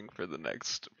loading for the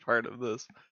next part of this.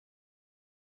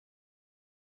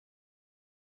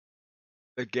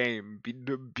 The game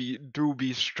do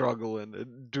be struggling.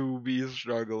 It do be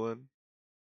struggling.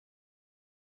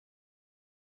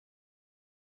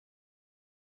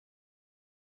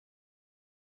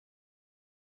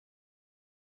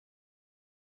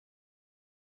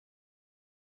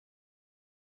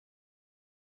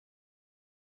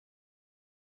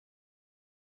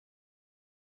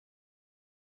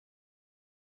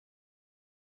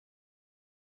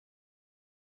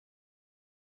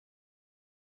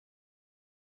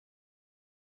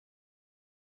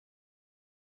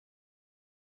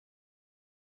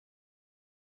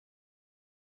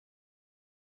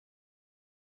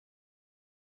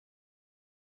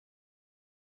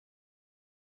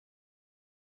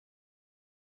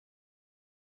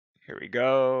 Here we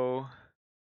go.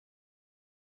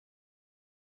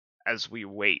 As we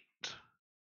wait.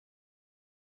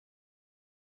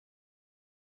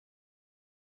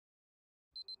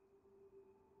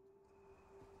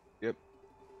 Yep.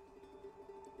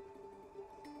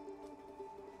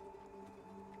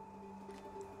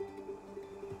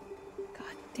 God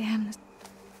damn this.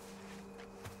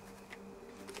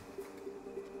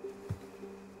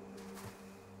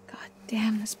 God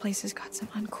damn, this place has got some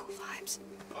uncool vibes.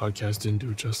 Podcast didn't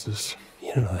do it justice.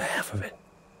 You don't know the half of it.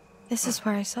 This is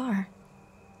where I saw her.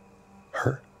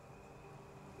 Her?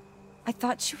 I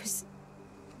thought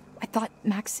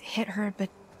Max hit her, but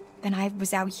then I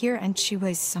was out here and she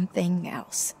was something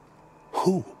else.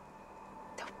 Who?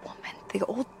 The woman. The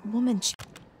old woman. She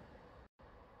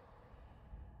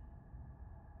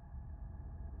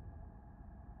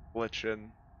Glitching.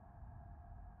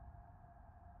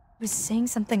 was saying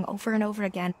something over and over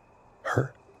again.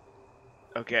 Her?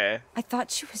 Okay. I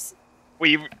thought she was...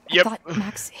 Yep. I thought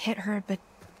Max hit her, but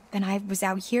then I was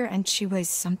out here and she was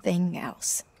something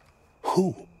else.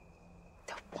 Who?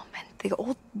 The woman. The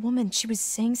old woman. She was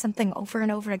saying something over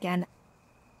and over again.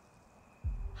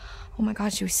 Oh my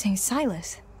god, she was saying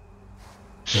Silas.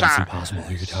 It's impossible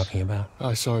who you're talking about.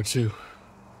 I saw her too.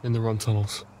 In the run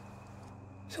tunnels.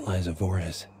 It's Eliza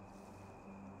Voorhees.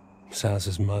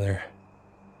 Silas's mother.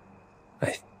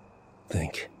 I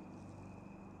think.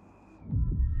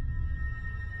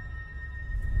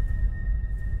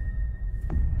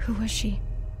 Who was she?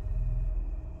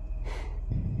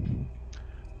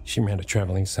 She ran a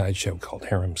traveling sideshow called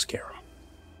Harem Scarum.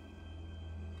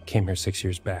 Came here 6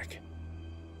 years back.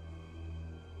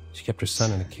 She kept her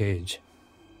son in a cage.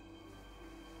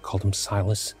 Called him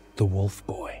Silas the Wolf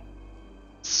Boy.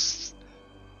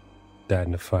 Died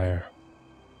in a fire.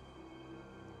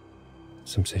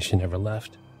 Some say she never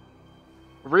left.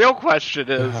 Real question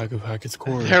is, The hack of Hackett's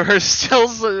Quarry. there were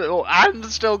still, I'm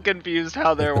still confused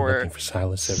how there Been were looking for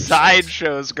Silas ever since.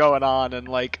 sideshows going on in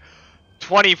like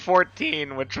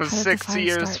 2014, which was How did the 6 fire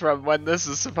years start? from when this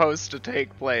is supposed to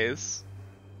take place.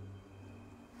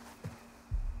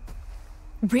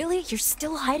 Really? You're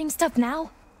still hiding stuff now?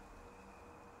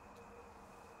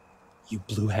 You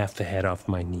blew half the head off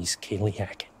my niece, Kaylee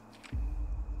Hackett.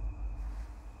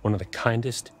 One of the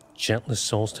kindest, gentlest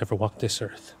souls to ever walk this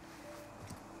earth.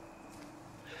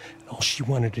 All she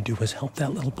wanted to do was help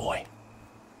that little boy.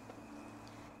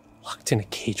 Locked in a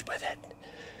cage by that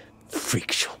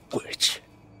freak show witch.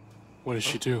 What did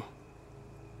she do?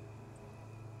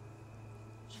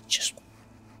 She just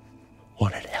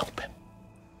wanted to help him.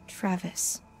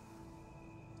 Travis.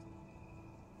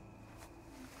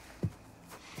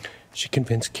 She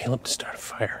convinced Caleb to start a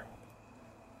fire.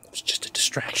 It was just a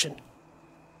distraction.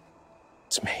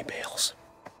 Some hay bales.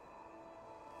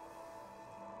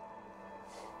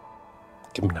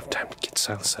 Give him enough time to get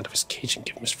Silas out of his cage and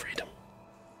give him his freedom.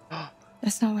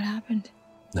 That's not what happened.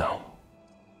 No.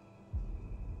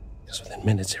 Because within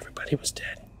minutes, everybody was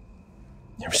dead.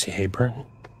 You ever see Hayburn?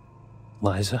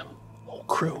 Liza? Whole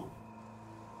crew.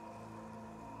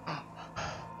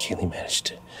 Kaylee managed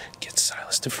to get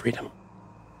Silas to freedom.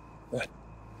 But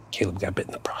Caleb got bit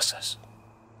in the process.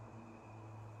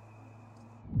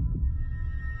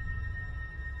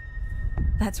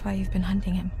 That's why you've been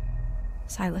hunting him.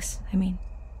 Silas, I mean.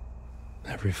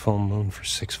 Every full moon for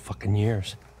 6 fucking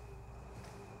years.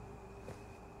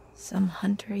 Some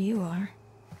hunter you are.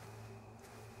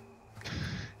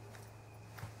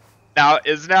 Now,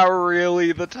 is now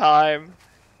really the time?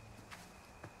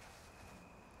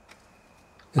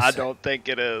 I don't think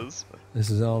it is. This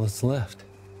is all that's left.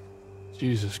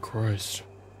 Jesus Christ.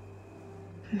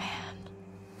 Man.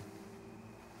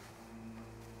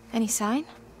 Any sign?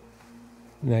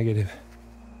 Negative.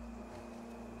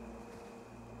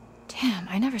 Damn,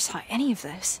 I never saw any of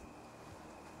this.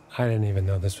 I didn't even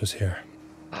know this was here.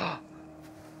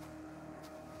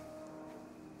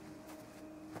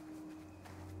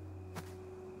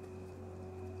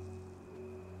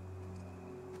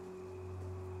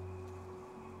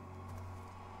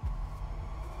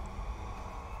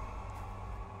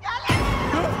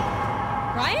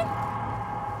 Ryan?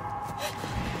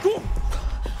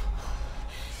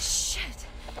 Shit.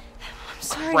 I'm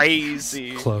sorry.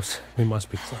 Crazy. Close. We must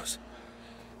be close.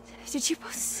 Did you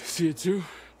both See it too?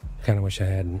 Kind of wish I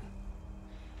hadn't.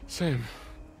 Same.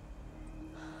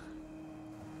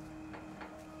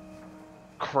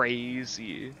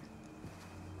 Crazy.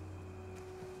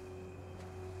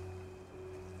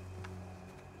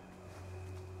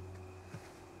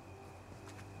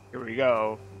 Here we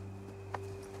go.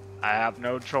 I have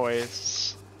no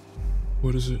choice.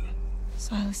 What is it?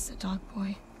 Silas the dog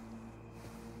boy.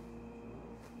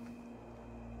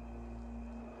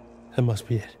 That must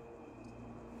be it.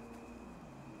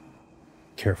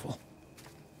 Careful.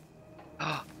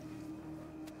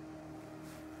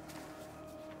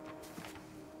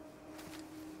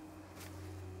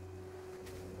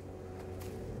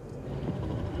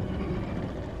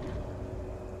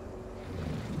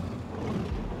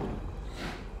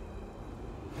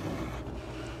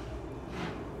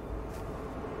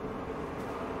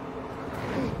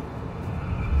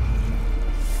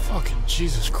 Fucking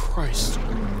Jesus Christ.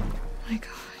 My God.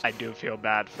 I do feel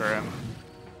bad for him.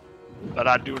 But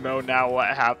I do know now what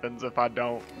happens if I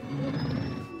don't.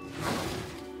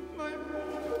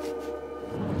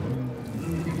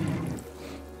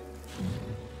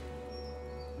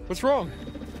 What's wrong?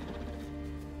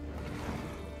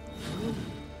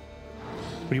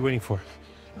 What are you waiting for?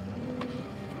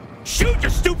 Shoot, you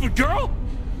stupid girl!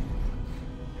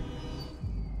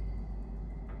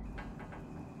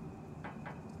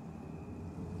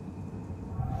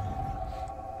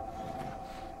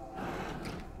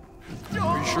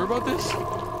 Are you sure about this?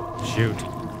 Shoot.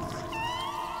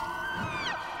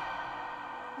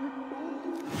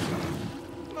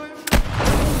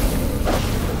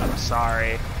 I'm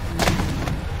sorry.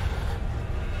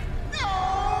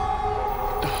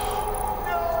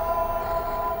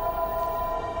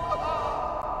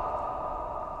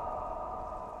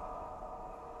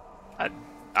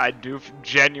 I do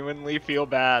genuinely feel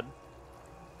bad.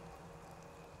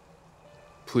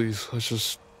 Please, let's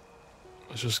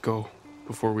just go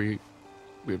before we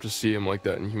have to see him like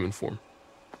that in human form.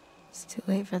 It's too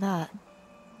late for that.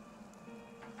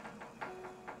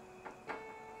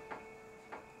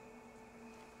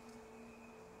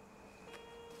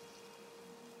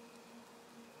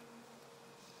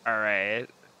 All right.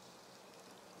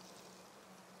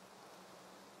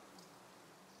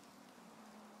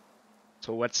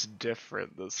 So what's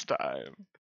different this time?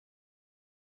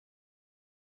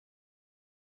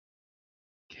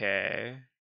 Okay.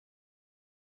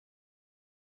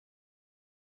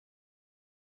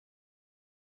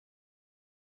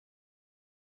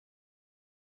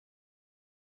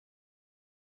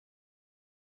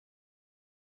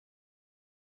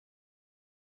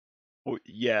 Oh,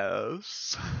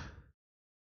 yes.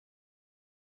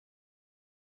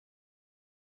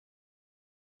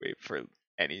 Wait for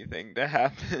anything to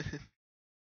happen.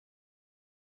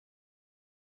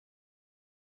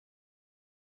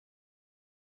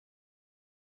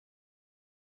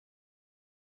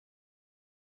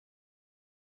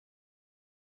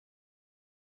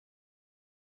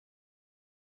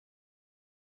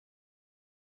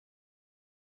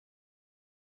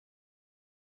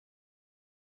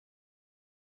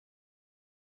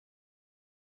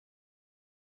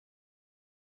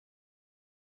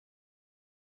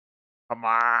 Come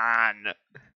on.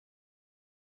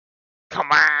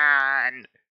 Come on.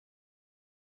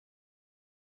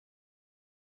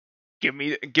 Give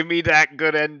me that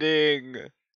good ending.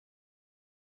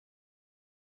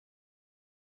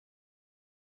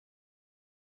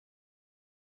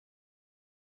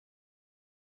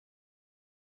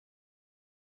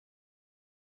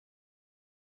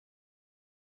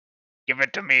 Give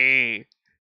it to me.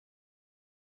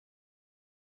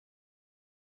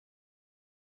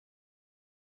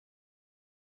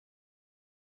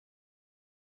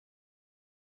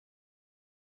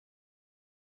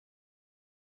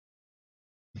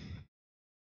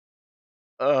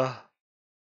 Ugh.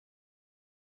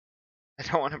 I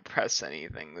don't want to press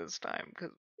anything this time because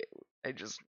I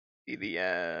just see the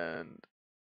end.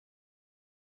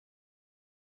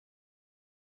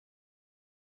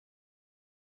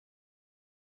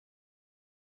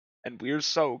 And we're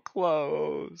so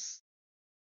close.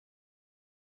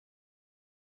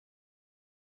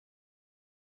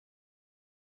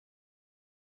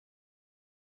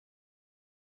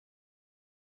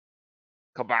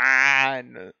 Come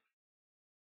on.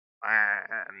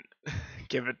 Man.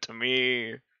 Give it to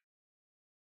me.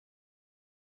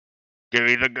 Give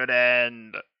me the good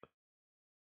end.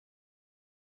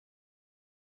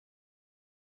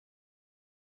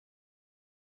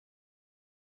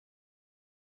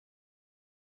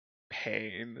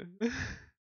 Pain.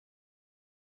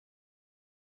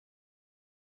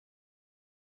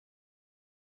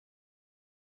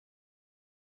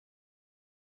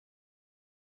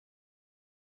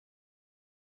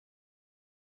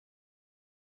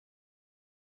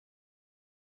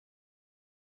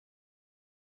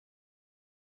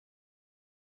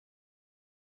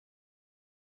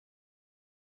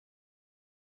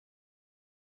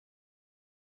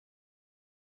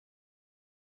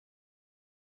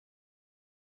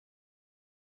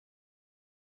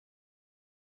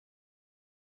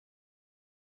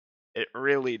 It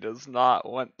really does not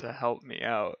want to help me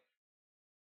out.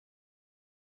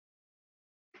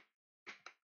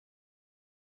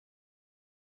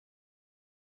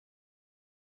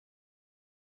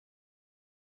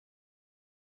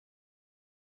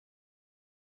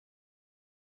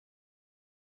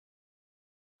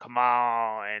 Come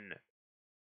on.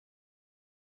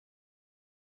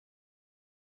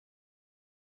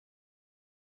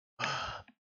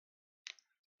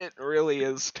 It really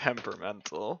is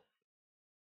temperamental.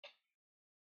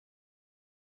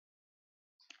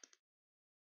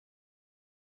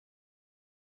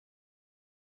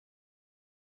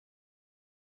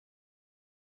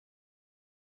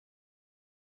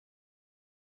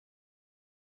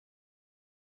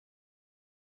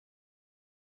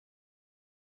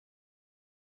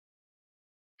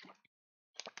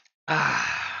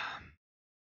 Ah.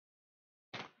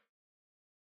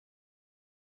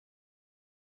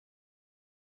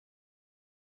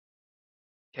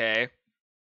 Okay.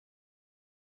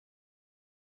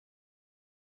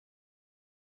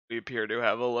 We appear to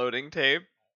have a loading tape.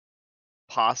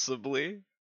 Possibly.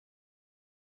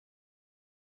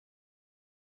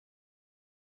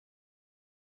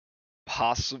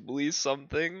 Possibly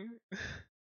something.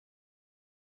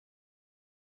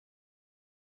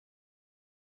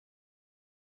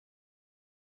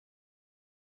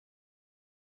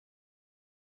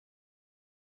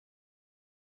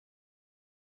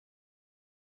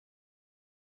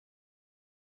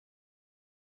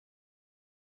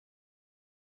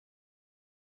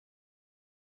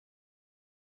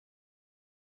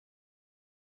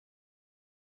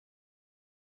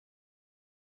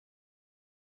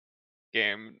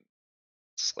 Game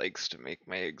just likes to make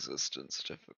my existence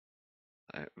difficult.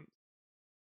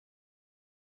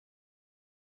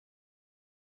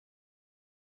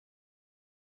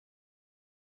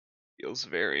 Feels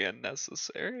very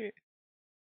unnecessary.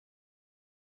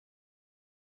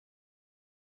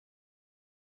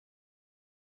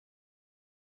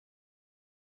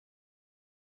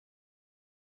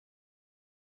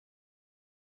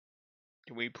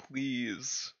 Can we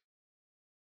please?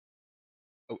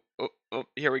 Oh,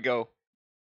 here we go.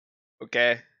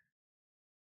 Okay.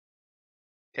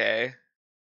 Okay.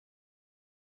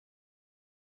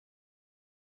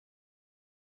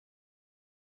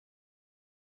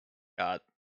 Got.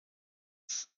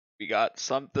 We got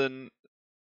something.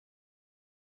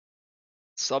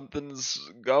 Something's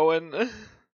going.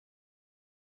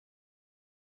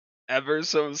 Ever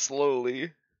so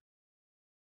slowly.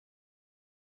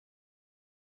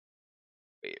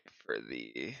 Wait for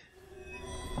the.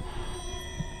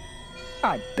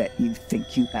 I bet you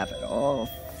think you have it all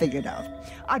figured out.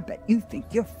 I bet you think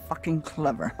you're fucking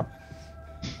clever.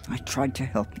 I tried to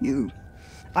help you.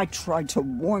 I tried to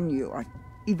warn you.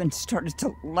 even started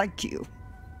to like you.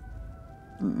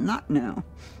 Not now.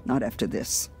 Not after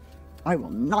this. I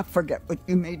will not forget what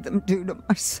you made them do to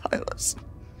my Silas.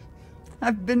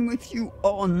 I've been with you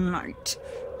all night,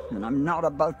 and I'm not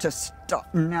about to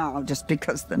stop now just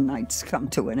because the night's come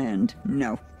to an end.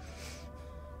 No.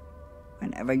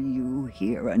 Whenever you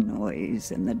hear a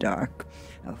noise in the dark,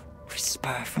 a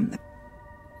whisper from the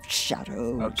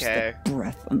shadows, Okay. the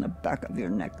breath on the back of your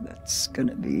neck, that's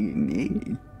gonna be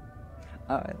me.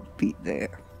 I'll be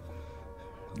there.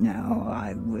 Now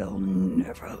I will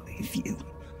never leave you.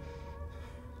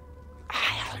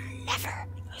 I'll never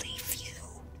leave you.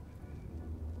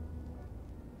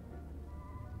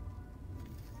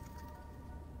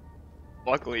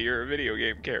 Luckily, you're a video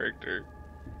game character.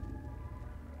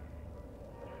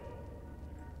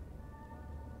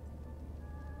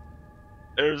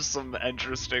 There's some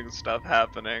interesting stuff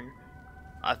happening,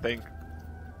 I think.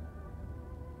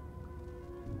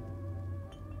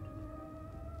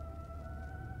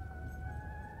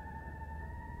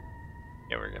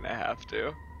 Yeah, we're gonna have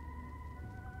to.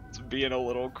 It's being a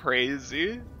little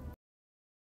crazy.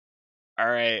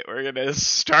 Alright, we're gonna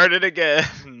start it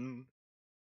again.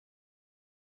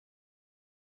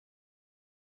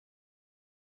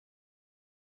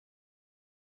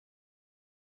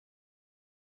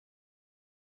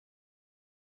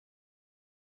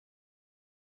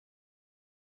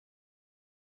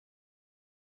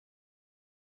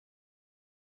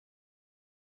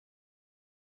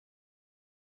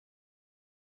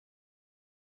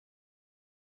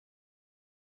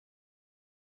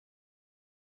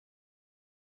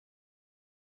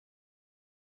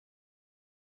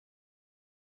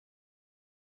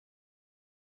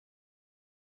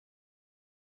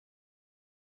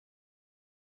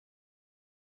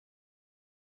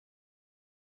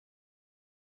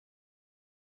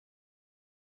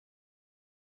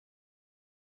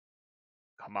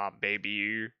 Come on,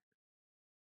 baby.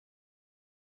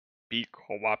 Be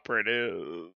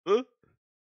cooperative.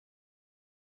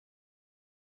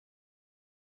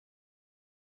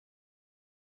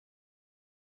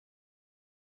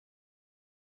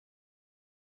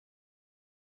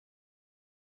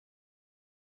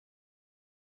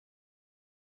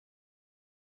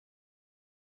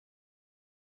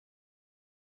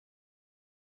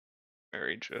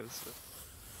 Mary Joseph.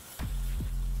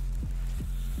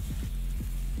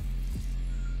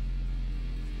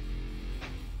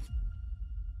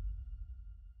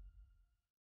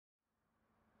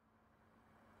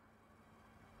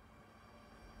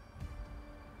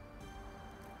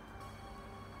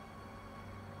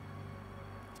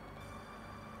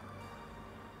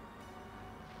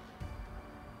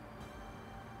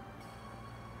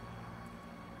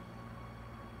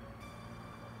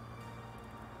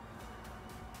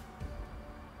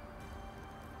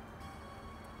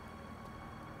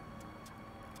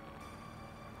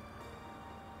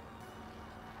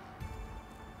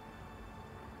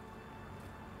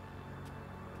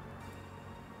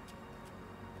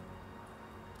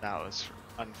 That was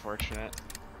unfortunate.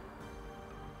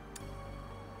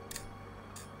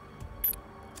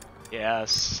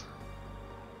 Yes.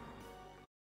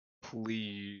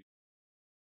 Please.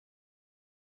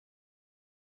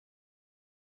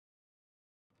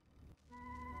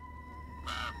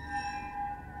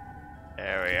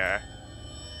 There we are.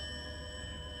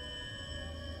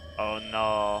 Oh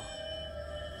no.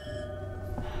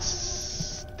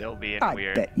 Still being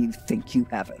weird. I bet you think you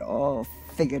have it all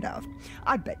figured out.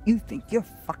 I bet you think you're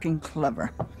fucking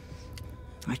clever.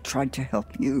 I tried to help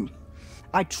you.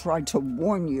 I tried to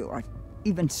warn you. I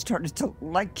even started to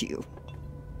like you.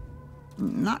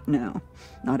 Not now.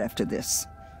 Not after this.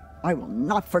 I will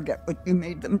not forget what you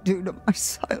made them do to my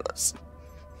Silas.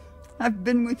 I've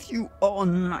been with you all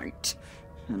night,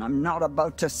 and I'm not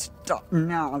about to stop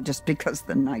now just because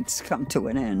the night's come to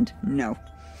an end. No.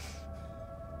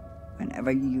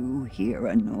 Whenever you hear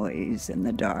a noise in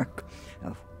the dark,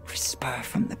 a whisper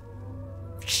from the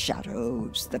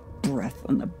shadows, the breath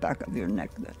on the back of your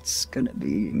neck, that's gonna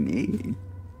be me.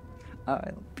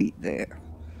 I'll be there.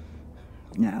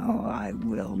 Now I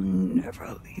will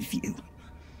never leave you.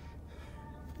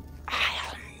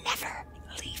 I'll never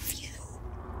leave you.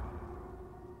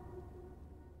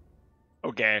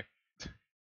 Okay.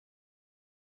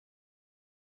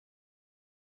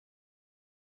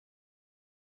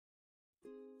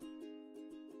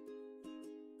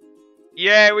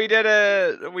 Yay, we did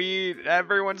it!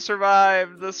 Everyone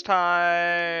survived this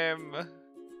time!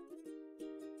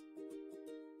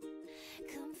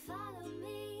 Come follow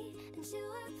me into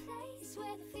a place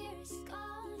where the fear is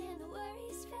gone and the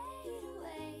worries fade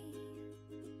away.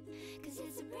 'Cause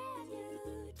it's a brand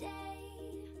new day.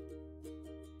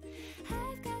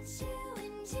 I've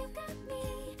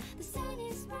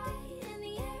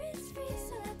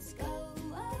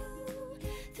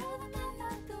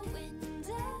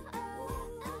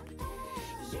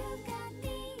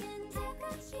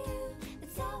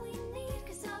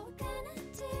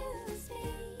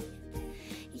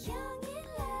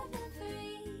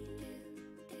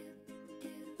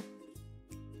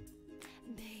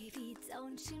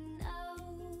Don't you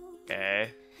know?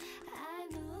 Okay.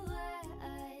 I'm the one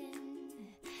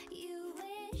you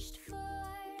wished for.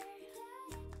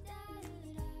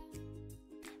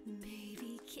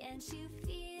 Baby, can't you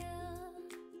feel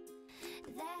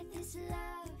that this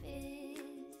love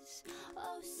is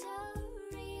oh so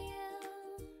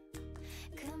real?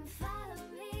 Come follow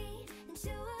me into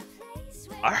a place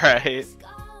where All right. it's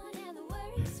gone and the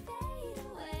worries fade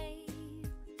away.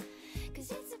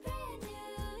 'Cause it's a brand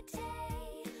new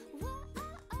day. Whoa,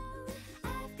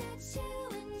 I've got you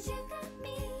and you got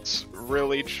me. It's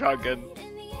really chugging.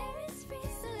 And the air is free,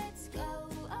 so let's go.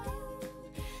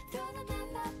 Throw the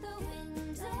map out the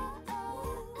window.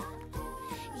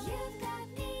 You've got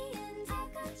me and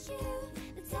I've got you.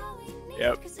 That's all we need.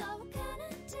 Yep. 'Cause all we're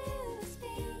gonna do is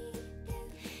be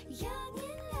young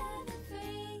and love and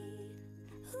free.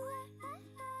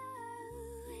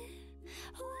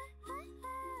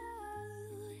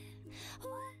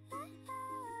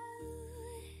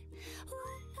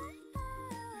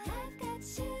 I've got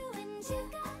you and you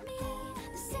got me.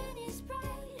 The sun is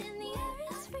bright and the air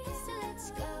is free, so let's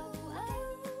go.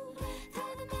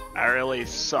 That really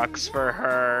sucks for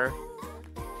her.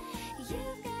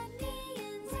 You've got me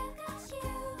and I've got you.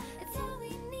 It's all we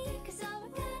need, 'cause all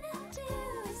we're gonna do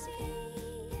is be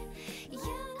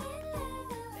young and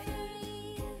love and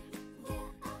free.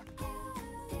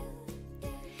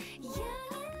 Young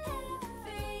and love and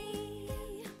free.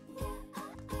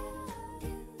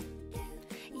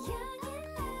 Young and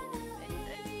love and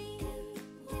free.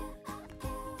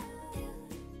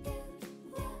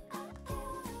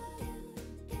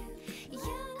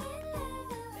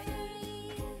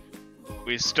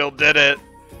 We still did it.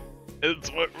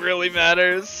 It's what really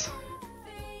matters.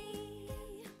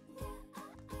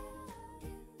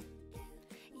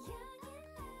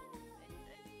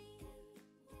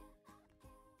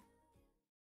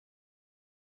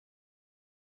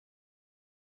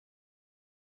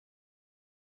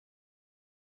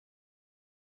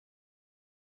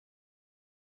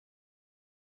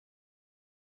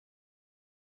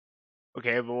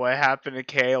 Okay, but what happened to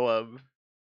Caleb?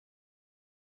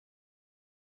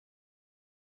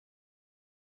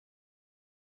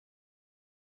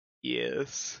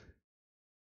 Yes.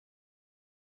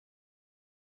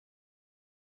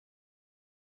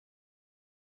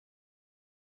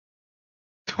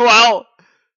 Well.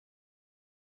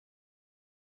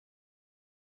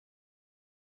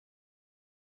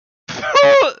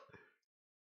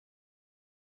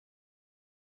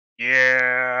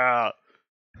 Yeah.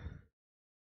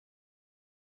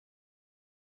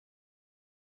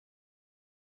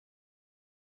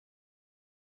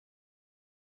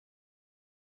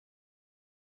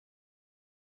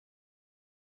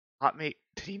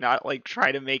 Did he not like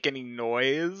try to make any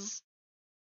noise?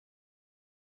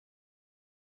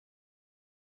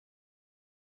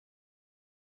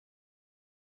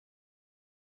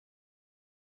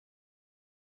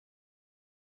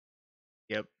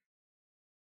 Yep.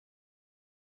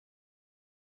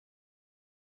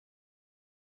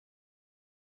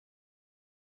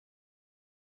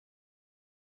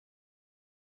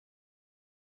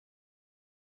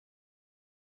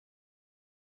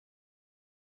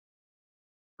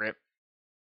 Rip.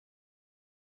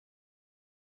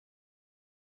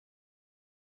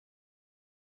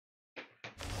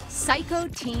 Psycho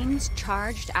teens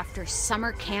charged after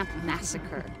summer camp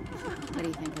massacre. What do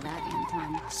you think of that,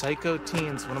 Anton? Psycho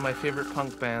Teens, one of my favorite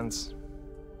punk bands.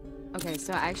 Okay,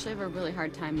 so I actually have a really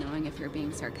hard time knowing if you're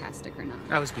being sarcastic or not.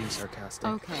 I was being sarcastic.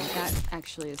 Okay, that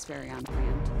actually is very on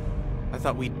brand. I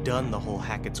thought we'd done the whole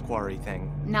Hackett's Quarry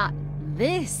thing. Not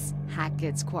this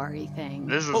Hackett's Quarry thing.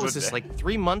 What was this, like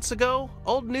 3 months ago?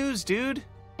 Old news, dude.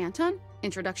 Anton,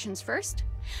 introductions first.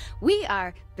 We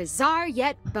are Bizarre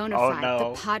Yet Bonafide, Oh,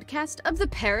 no. the podcast of the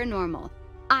paranormal.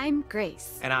 I'm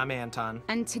Grace. And I'm Anton.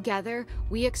 And together,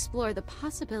 we explore the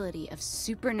possibility of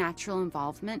supernatural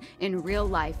involvement in real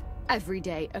life,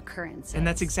 everyday occurrences. And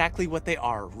that's exactly what they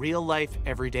are, real life,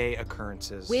 everyday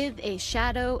occurrences. With a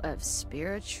shadow of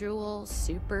spiritual,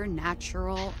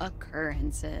 supernatural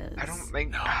occurrences. I don't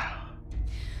think.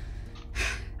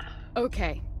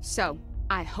 Okay, so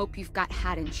I hope you've got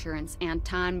hat insurance,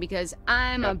 Anton, because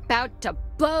I'm about to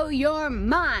blow your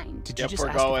mind. Did you just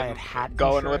ask if I had hat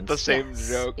going with the same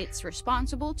joke. It's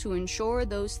responsible to insure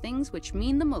those things which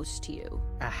mean the most to you.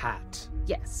 A hat.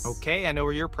 Yes. Okay, I know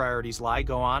where your priorities lie.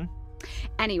 Go on.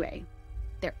 Anyway,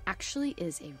 there actually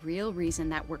is a real reason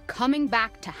that we're coming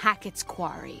back to Hackett's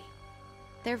Quarry.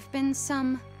 There've been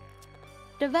some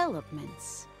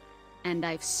developments, and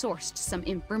I've sourced some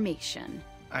information.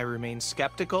 I remain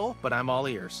skeptical, but I'm all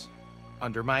ears.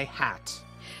 Under my hat.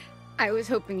 I was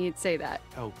hoping you'd say that.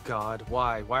 Oh God,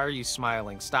 why? Why are you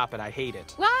smiling? Stop it, I hate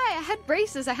it. Why? I had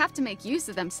braces. I have to make use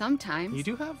of them sometimes. You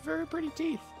do have very pretty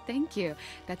teeth. Thank you.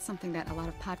 That's something that a lot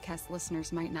of podcast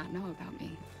listeners might not know about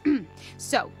me.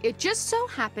 So, it just so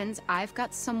happens I've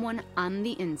got someone on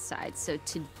the inside. So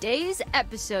today's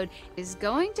episode is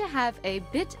going to have a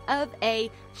bit of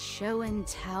a show and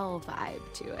tell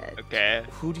vibe to it. Okay.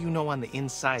 Who do you know on the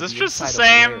inside? Is this The just the inside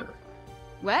of same?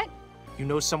 where? What? You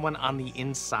know someone on the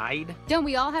inside? Don't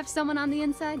we all have someone on the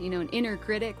inside? You know, an inner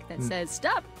critic that says,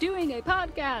 stop doing a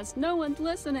podcast. No one's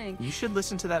listening. You should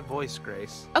listen to that voice,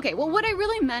 Grace. Okay, well, what I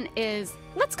really meant is,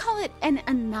 let's call it an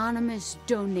anonymous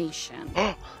donation.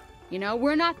 You know,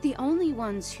 we're not the only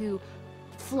ones who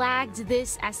flagged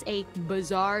this as a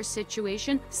bizarre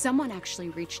situation. Someone actually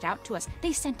reached out to us.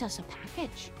 They sent us a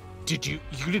package. You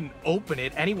didn't open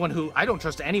it. I don't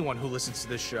trust anyone who listens to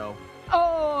this show.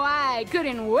 Oh, I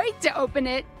couldn't wait to open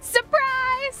it.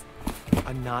 Surprise!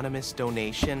 Anonymous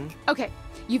donation? Okay,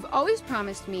 you've always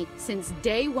promised me since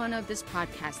day one of this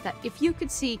podcast that if you could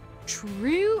see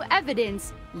true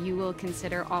evidence, you will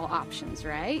consider all options,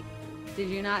 right? Did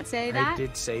you not say that? I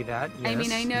did say that, yes. I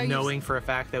mean, I know knowing for a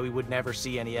fact that we would never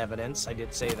see any evidence, I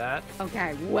did say that.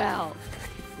 Okay, well,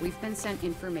 we've been sent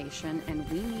information and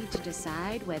we need to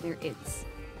decide whether it's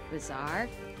bizarre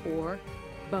or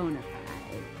bona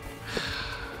fide.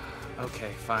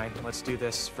 Okay, fine. Let's do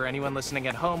this. For anyone listening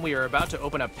at home, we are about to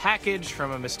open a package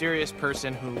from a mysterious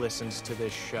person who listens to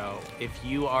this show. If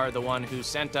you are the one who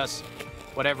sent us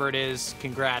whatever it is,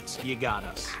 congrats, you got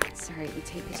us. Sorry, the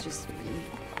tape is just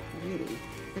really,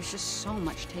 there's just so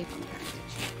much tape on the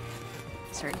package.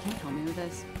 Sorry, can you help me with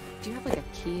this? Do you have like a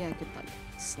key I could like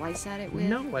slice at it with?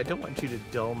 No, I don't want you to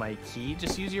dull my key.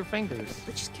 Just use your fingers.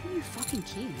 But just give me your fucking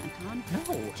key, Anton.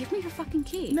 No. Give me your fucking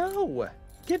key. No.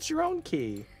 Get your own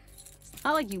key. It's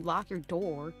not like you lock your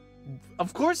door.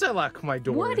 Of course I lock my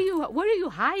door. What are you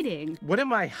hiding? What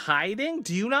am I hiding?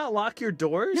 Do you not lock your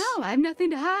doors? No, I have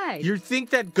nothing to hide. You think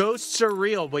that ghosts are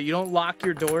real, but you don't lock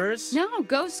your doors? No,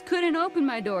 ghosts couldn't open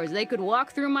my doors. They could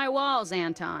walk through my walls,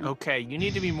 Anton. Okay, you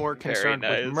need to be more concerned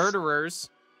with murderers.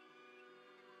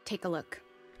 Take a look.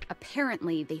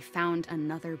 Apparently, they found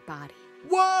another body.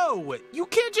 Whoa! You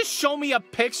can't just show me a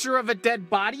picture of a dead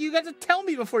body. You got to tell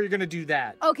me before you're gonna do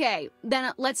that. Okay,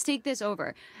 then let's take this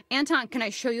over. Anton, can I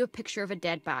show you a picture of a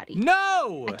dead body?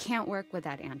 No! I can't work with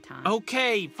that, Anton.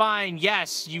 Okay, fine.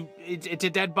 Yes, it's a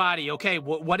dead body. Okay,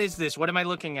 what is this? What am I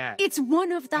looking at? It's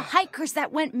one of the hikers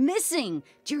that went missing.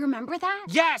 Do you remember that?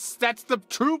 Yes, that's the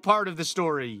true part of the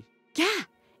story. Yeah.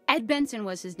 Ed Benson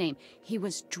was his name. He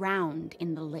was drowned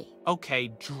in the lake.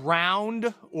 Okay,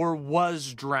 drowned or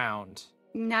was drowned?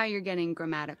 Now you're getting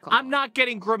grammatical. I'm not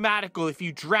getting grammatical. If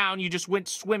you drown, you just went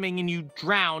swimming and you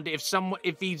drowned.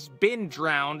 If he's been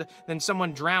drowned, then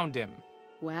someone drowned him.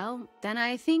 Well, then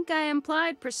I think I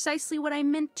implied precisely what I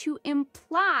meant to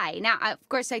imply. Now, of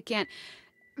course, I can't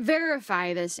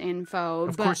verify this info,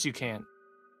 Of course you can't.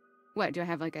 What, do I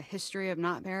have like a history of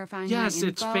not verifying Yes, my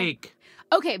info? it's fake.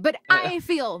 Okay, but I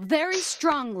feel very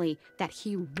strongly that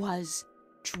he was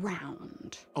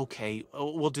drowned. Okay,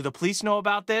 well, do the police know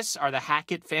about this? Are the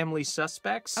Hackett family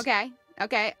suspects? Okay,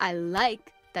 I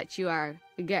like that you are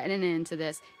getting into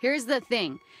this. Here's the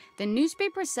thing. The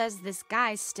newspaper says this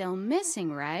guy's still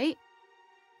missing, right?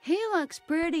 He looks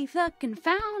pretty fucking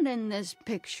found in this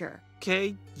picture.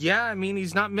 Okay, yeah, I mean,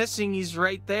 he's not missing, he's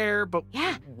right there, but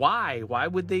yeah. Why? Why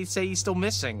would they say he's still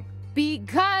missing?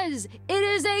 Because it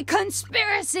is a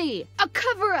conspiracy! A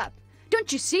cover-up!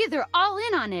 Don't you see? They're all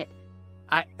in on it.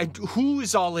 Who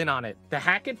is all in on it? The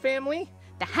Hackett family?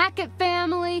 The Hackett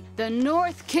family, the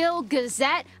North Kill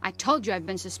Gazette. I told you I've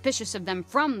been suspicious of them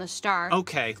from the start.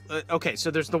 Okay,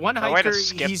 so there's the one hiker,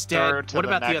 he's dead. What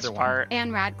about the other one?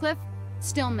 Anne Radcliffe,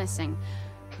 still missing.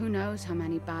 Who knows how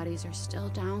many bodies are still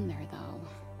down there, though.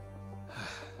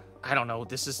 I don't know,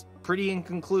 this is pretty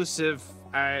inconclusive.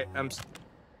 I'm...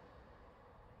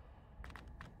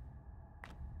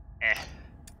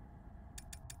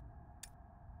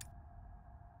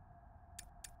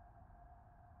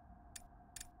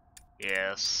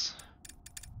 Yes.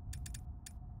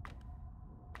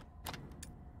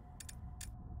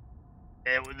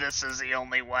 This is the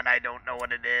only one I don't know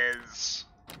what it is.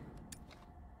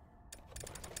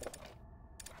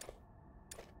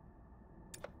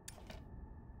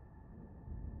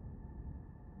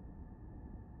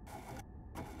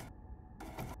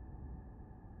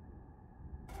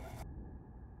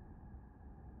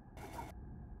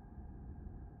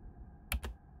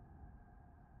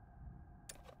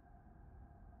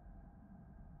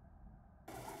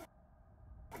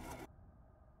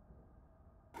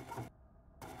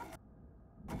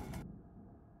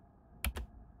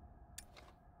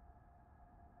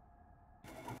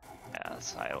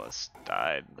 Silas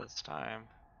died this time.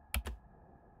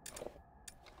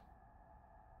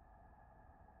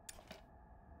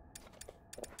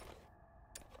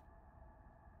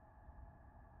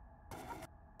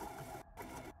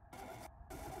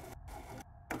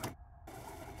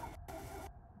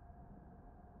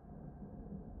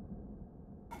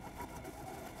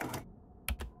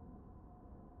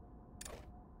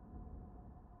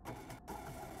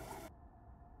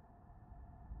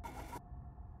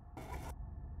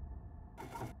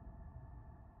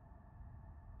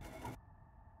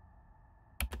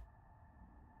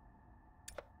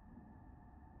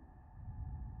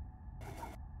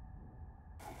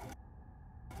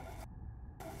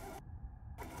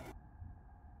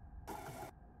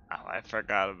 Oh, I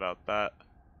forgot about that.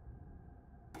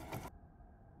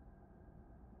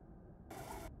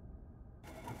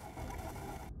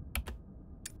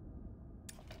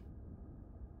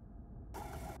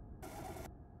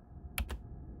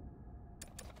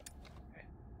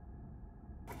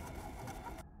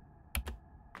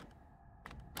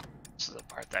 This is the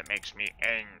part that makes me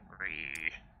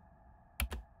angry.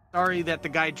 Sorry that the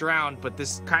guy drowned, but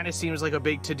this kind of seems like a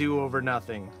big to-do over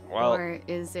nothing. Well, or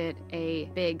is it a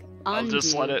big I'll undo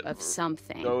just let it of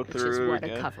something, go which is through what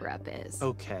again. a cover-up is?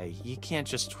 Okay, you can't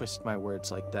just twist my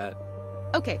words like that.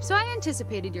 Okay, so I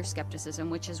anticipated your skepticism,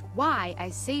 which is why I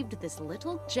saved this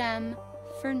little gem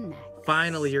for next.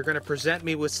 Finally, you're gonna present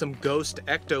me with some ghost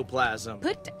ectoplasm.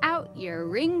 Put out your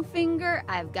ring finger.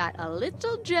 I've got a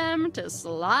little gem to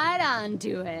slide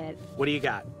onto it. What do you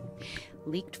got?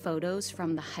 Leaked photos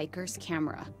from the hiker's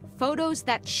camera. Photos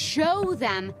that show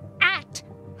them at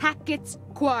Hackett's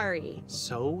Quarry.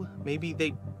 So, maybe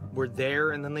they were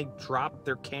there and then they dropped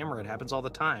their camera. It happens all the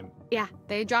time. Yeah,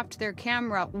 they dropped their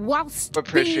camera whilst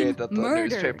Appreciate being that the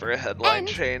murdered. newspaper headline And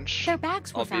changed. their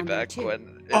bags were I'll be found there, back too.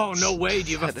 when. Oh, it's no way.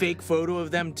 Do you have a said. fake photo of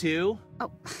them too?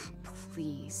 Oh,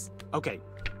 please. Okay,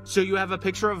 so you have a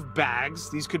picture of bags.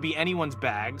 These could be anyone's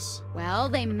bags. Well,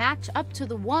 they match up to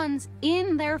the ones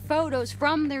in their photos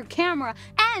from their camera,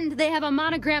 and they have a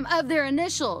monogram of their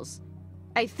initials.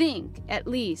 I think, at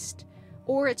least.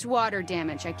 Or it's water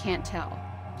damage, I can't tell.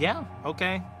 Yeah,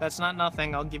 okay. That's not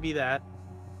nothing. I'll give you that.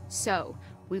 So,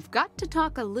 we've got to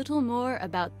talk a little more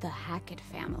about the Hackett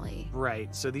family.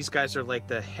 Right, so these guys are like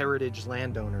the heritage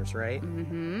landowners, right?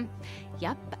 Mm-hmm.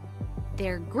 Yep.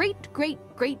 Their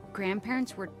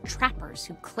great-great-great-grandparents were trappers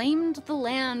who claimed the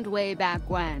land way back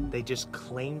when. They just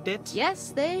claimed it?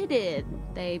 Yes, they did.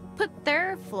 They put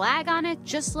their flag on it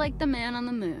just like the man on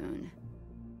the moon.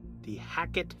 The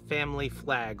Hackett family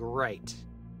flag, right.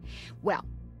 Well,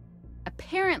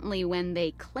 apparently when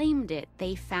they claimed it,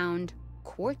 they found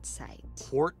quartzite.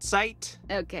 Quartzite?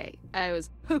 Okay, I was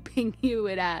hoping you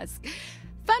would ask.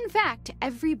 Fun fact,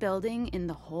 every building in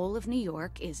the whole of New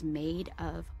York is made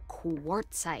of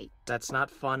quartzite. That's not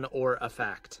fun or a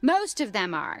fact. Most of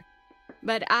them are,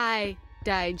 but I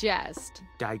digest.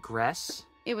 Digress?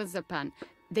 It was a pun.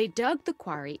 They dug the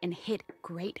quarry and hit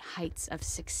great heights of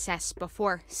success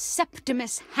before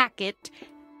Septimus Hackett,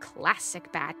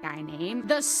 classic bad guy name,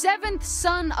 the seventh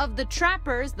son of the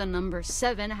trappers, the number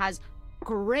 7, has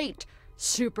great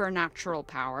supernatural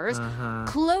powers,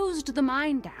 closed the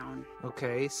mine down.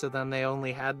 Okay, so then they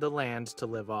only had the land to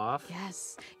live off.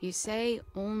 Yes, you say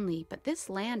only, but this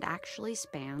land actually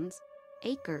spans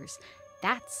acres.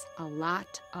 That's a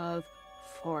lot of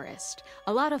forest,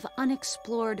 a lot of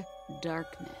unexplored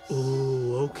darkness.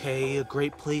 Ooh, okay, a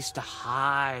great place to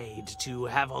hide, to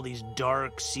have all these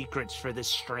dark secrets for this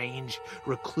strange,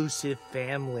 reclusive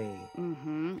family.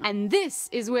 And this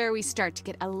is where we start to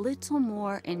get a little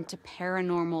more into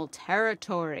paranormal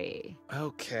territory.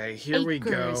 Okay, here we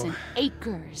go. Acres and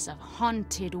acres of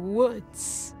haunted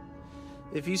woods.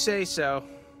 If you say so.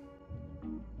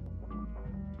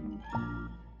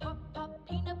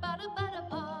 Peanut butter, butter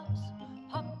pops.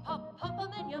 Pop, pop, pop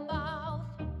 'em in your mouth.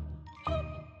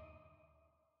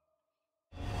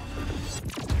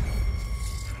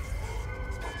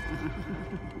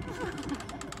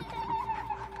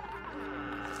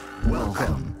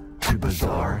 Welcome to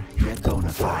Bizarre Yet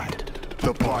Bonafide,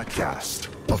 the podcast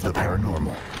of the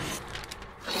paranormal.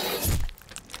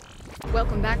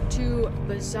 Welcome back to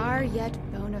Bizarre Yet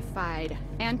Bonafide.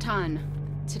 Anton,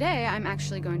 today I'm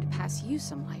actually going to pass you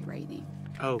some light reading.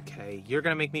 Okay, you're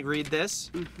gonna make me read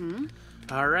this?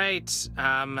 All right,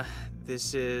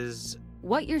 this is...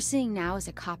 What you're seeing now is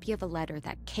a copy of a letter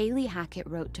that Kaylee Hackett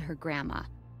wrote to her grandma.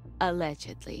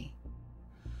 Allegedly.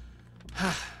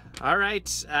 All right,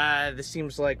 this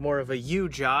seems like more of a you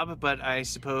job, but I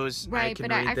suppose I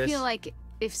can read I this. feel like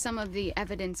if some of the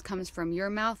evidence comes from your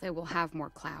mouth, it will have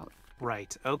more clout.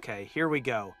 Right, okay, here we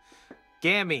go.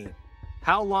 Gammy,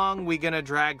 How long we gonna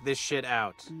drag this shit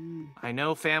out? I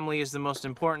know family is the most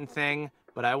important thing,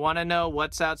 but I want to know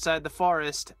what's outside the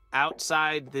forest,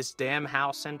 outside this damn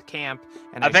house and camp,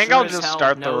 and I think sure I'll as just hell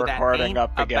start the know that recording ain't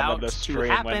up again of about the to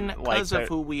stream happen when, like, because of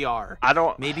who we are.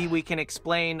 Maybe we can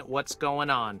explain what's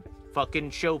going on. Fucking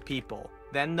show people.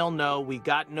 Then they'll know we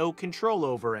got no control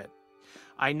over it.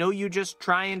 I know you just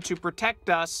trying to protect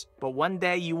us, but one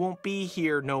day you won't be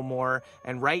here no more,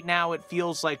 and right now it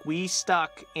feels like we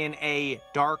stuck in a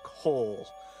dark hole.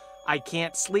 I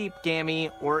can't sleep, Gammy,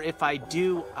 or if I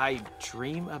do, I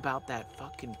dream about that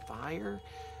fucking fire.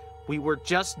 We were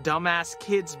just dumbass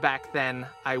kids back then.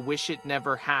 I wish it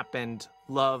never happened.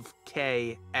 Love,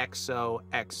 K,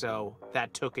 XOXO.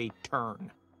 That took a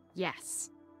turn. Yes.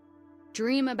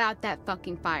 Dream about that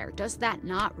fucking fire. Does that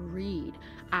not read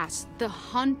as the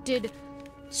haunted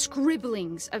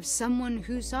scribblings of someone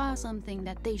who saw something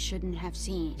that they shouldn't have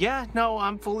seen? Yeah, no,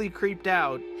 I'm fully creeped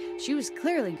out. She was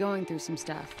clearly going through some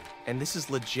stuff. And this is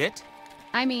legit?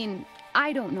 I mean,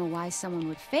 I don't know why someone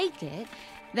would fake it.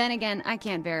 Then again, I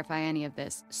can't verify any of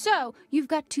this. So, you've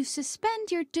got to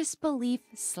suspend your disbelief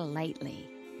slightly.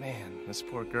 Man, this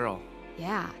poor girl.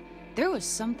 Yeah, there was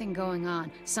something going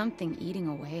on, something eating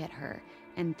away at her,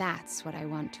 and that's what I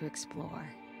want to explore.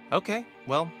 Okay,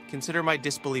 well, consider my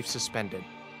disbelief suspended.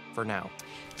 For now.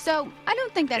 So, I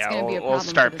don't think that's going to be a problem. We'll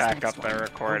start for this back next up the one.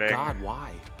 recording. Oh God,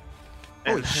 why?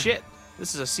 Holy shit,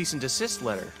 this is a cease and desist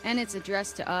letter. And it's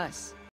addressed to us.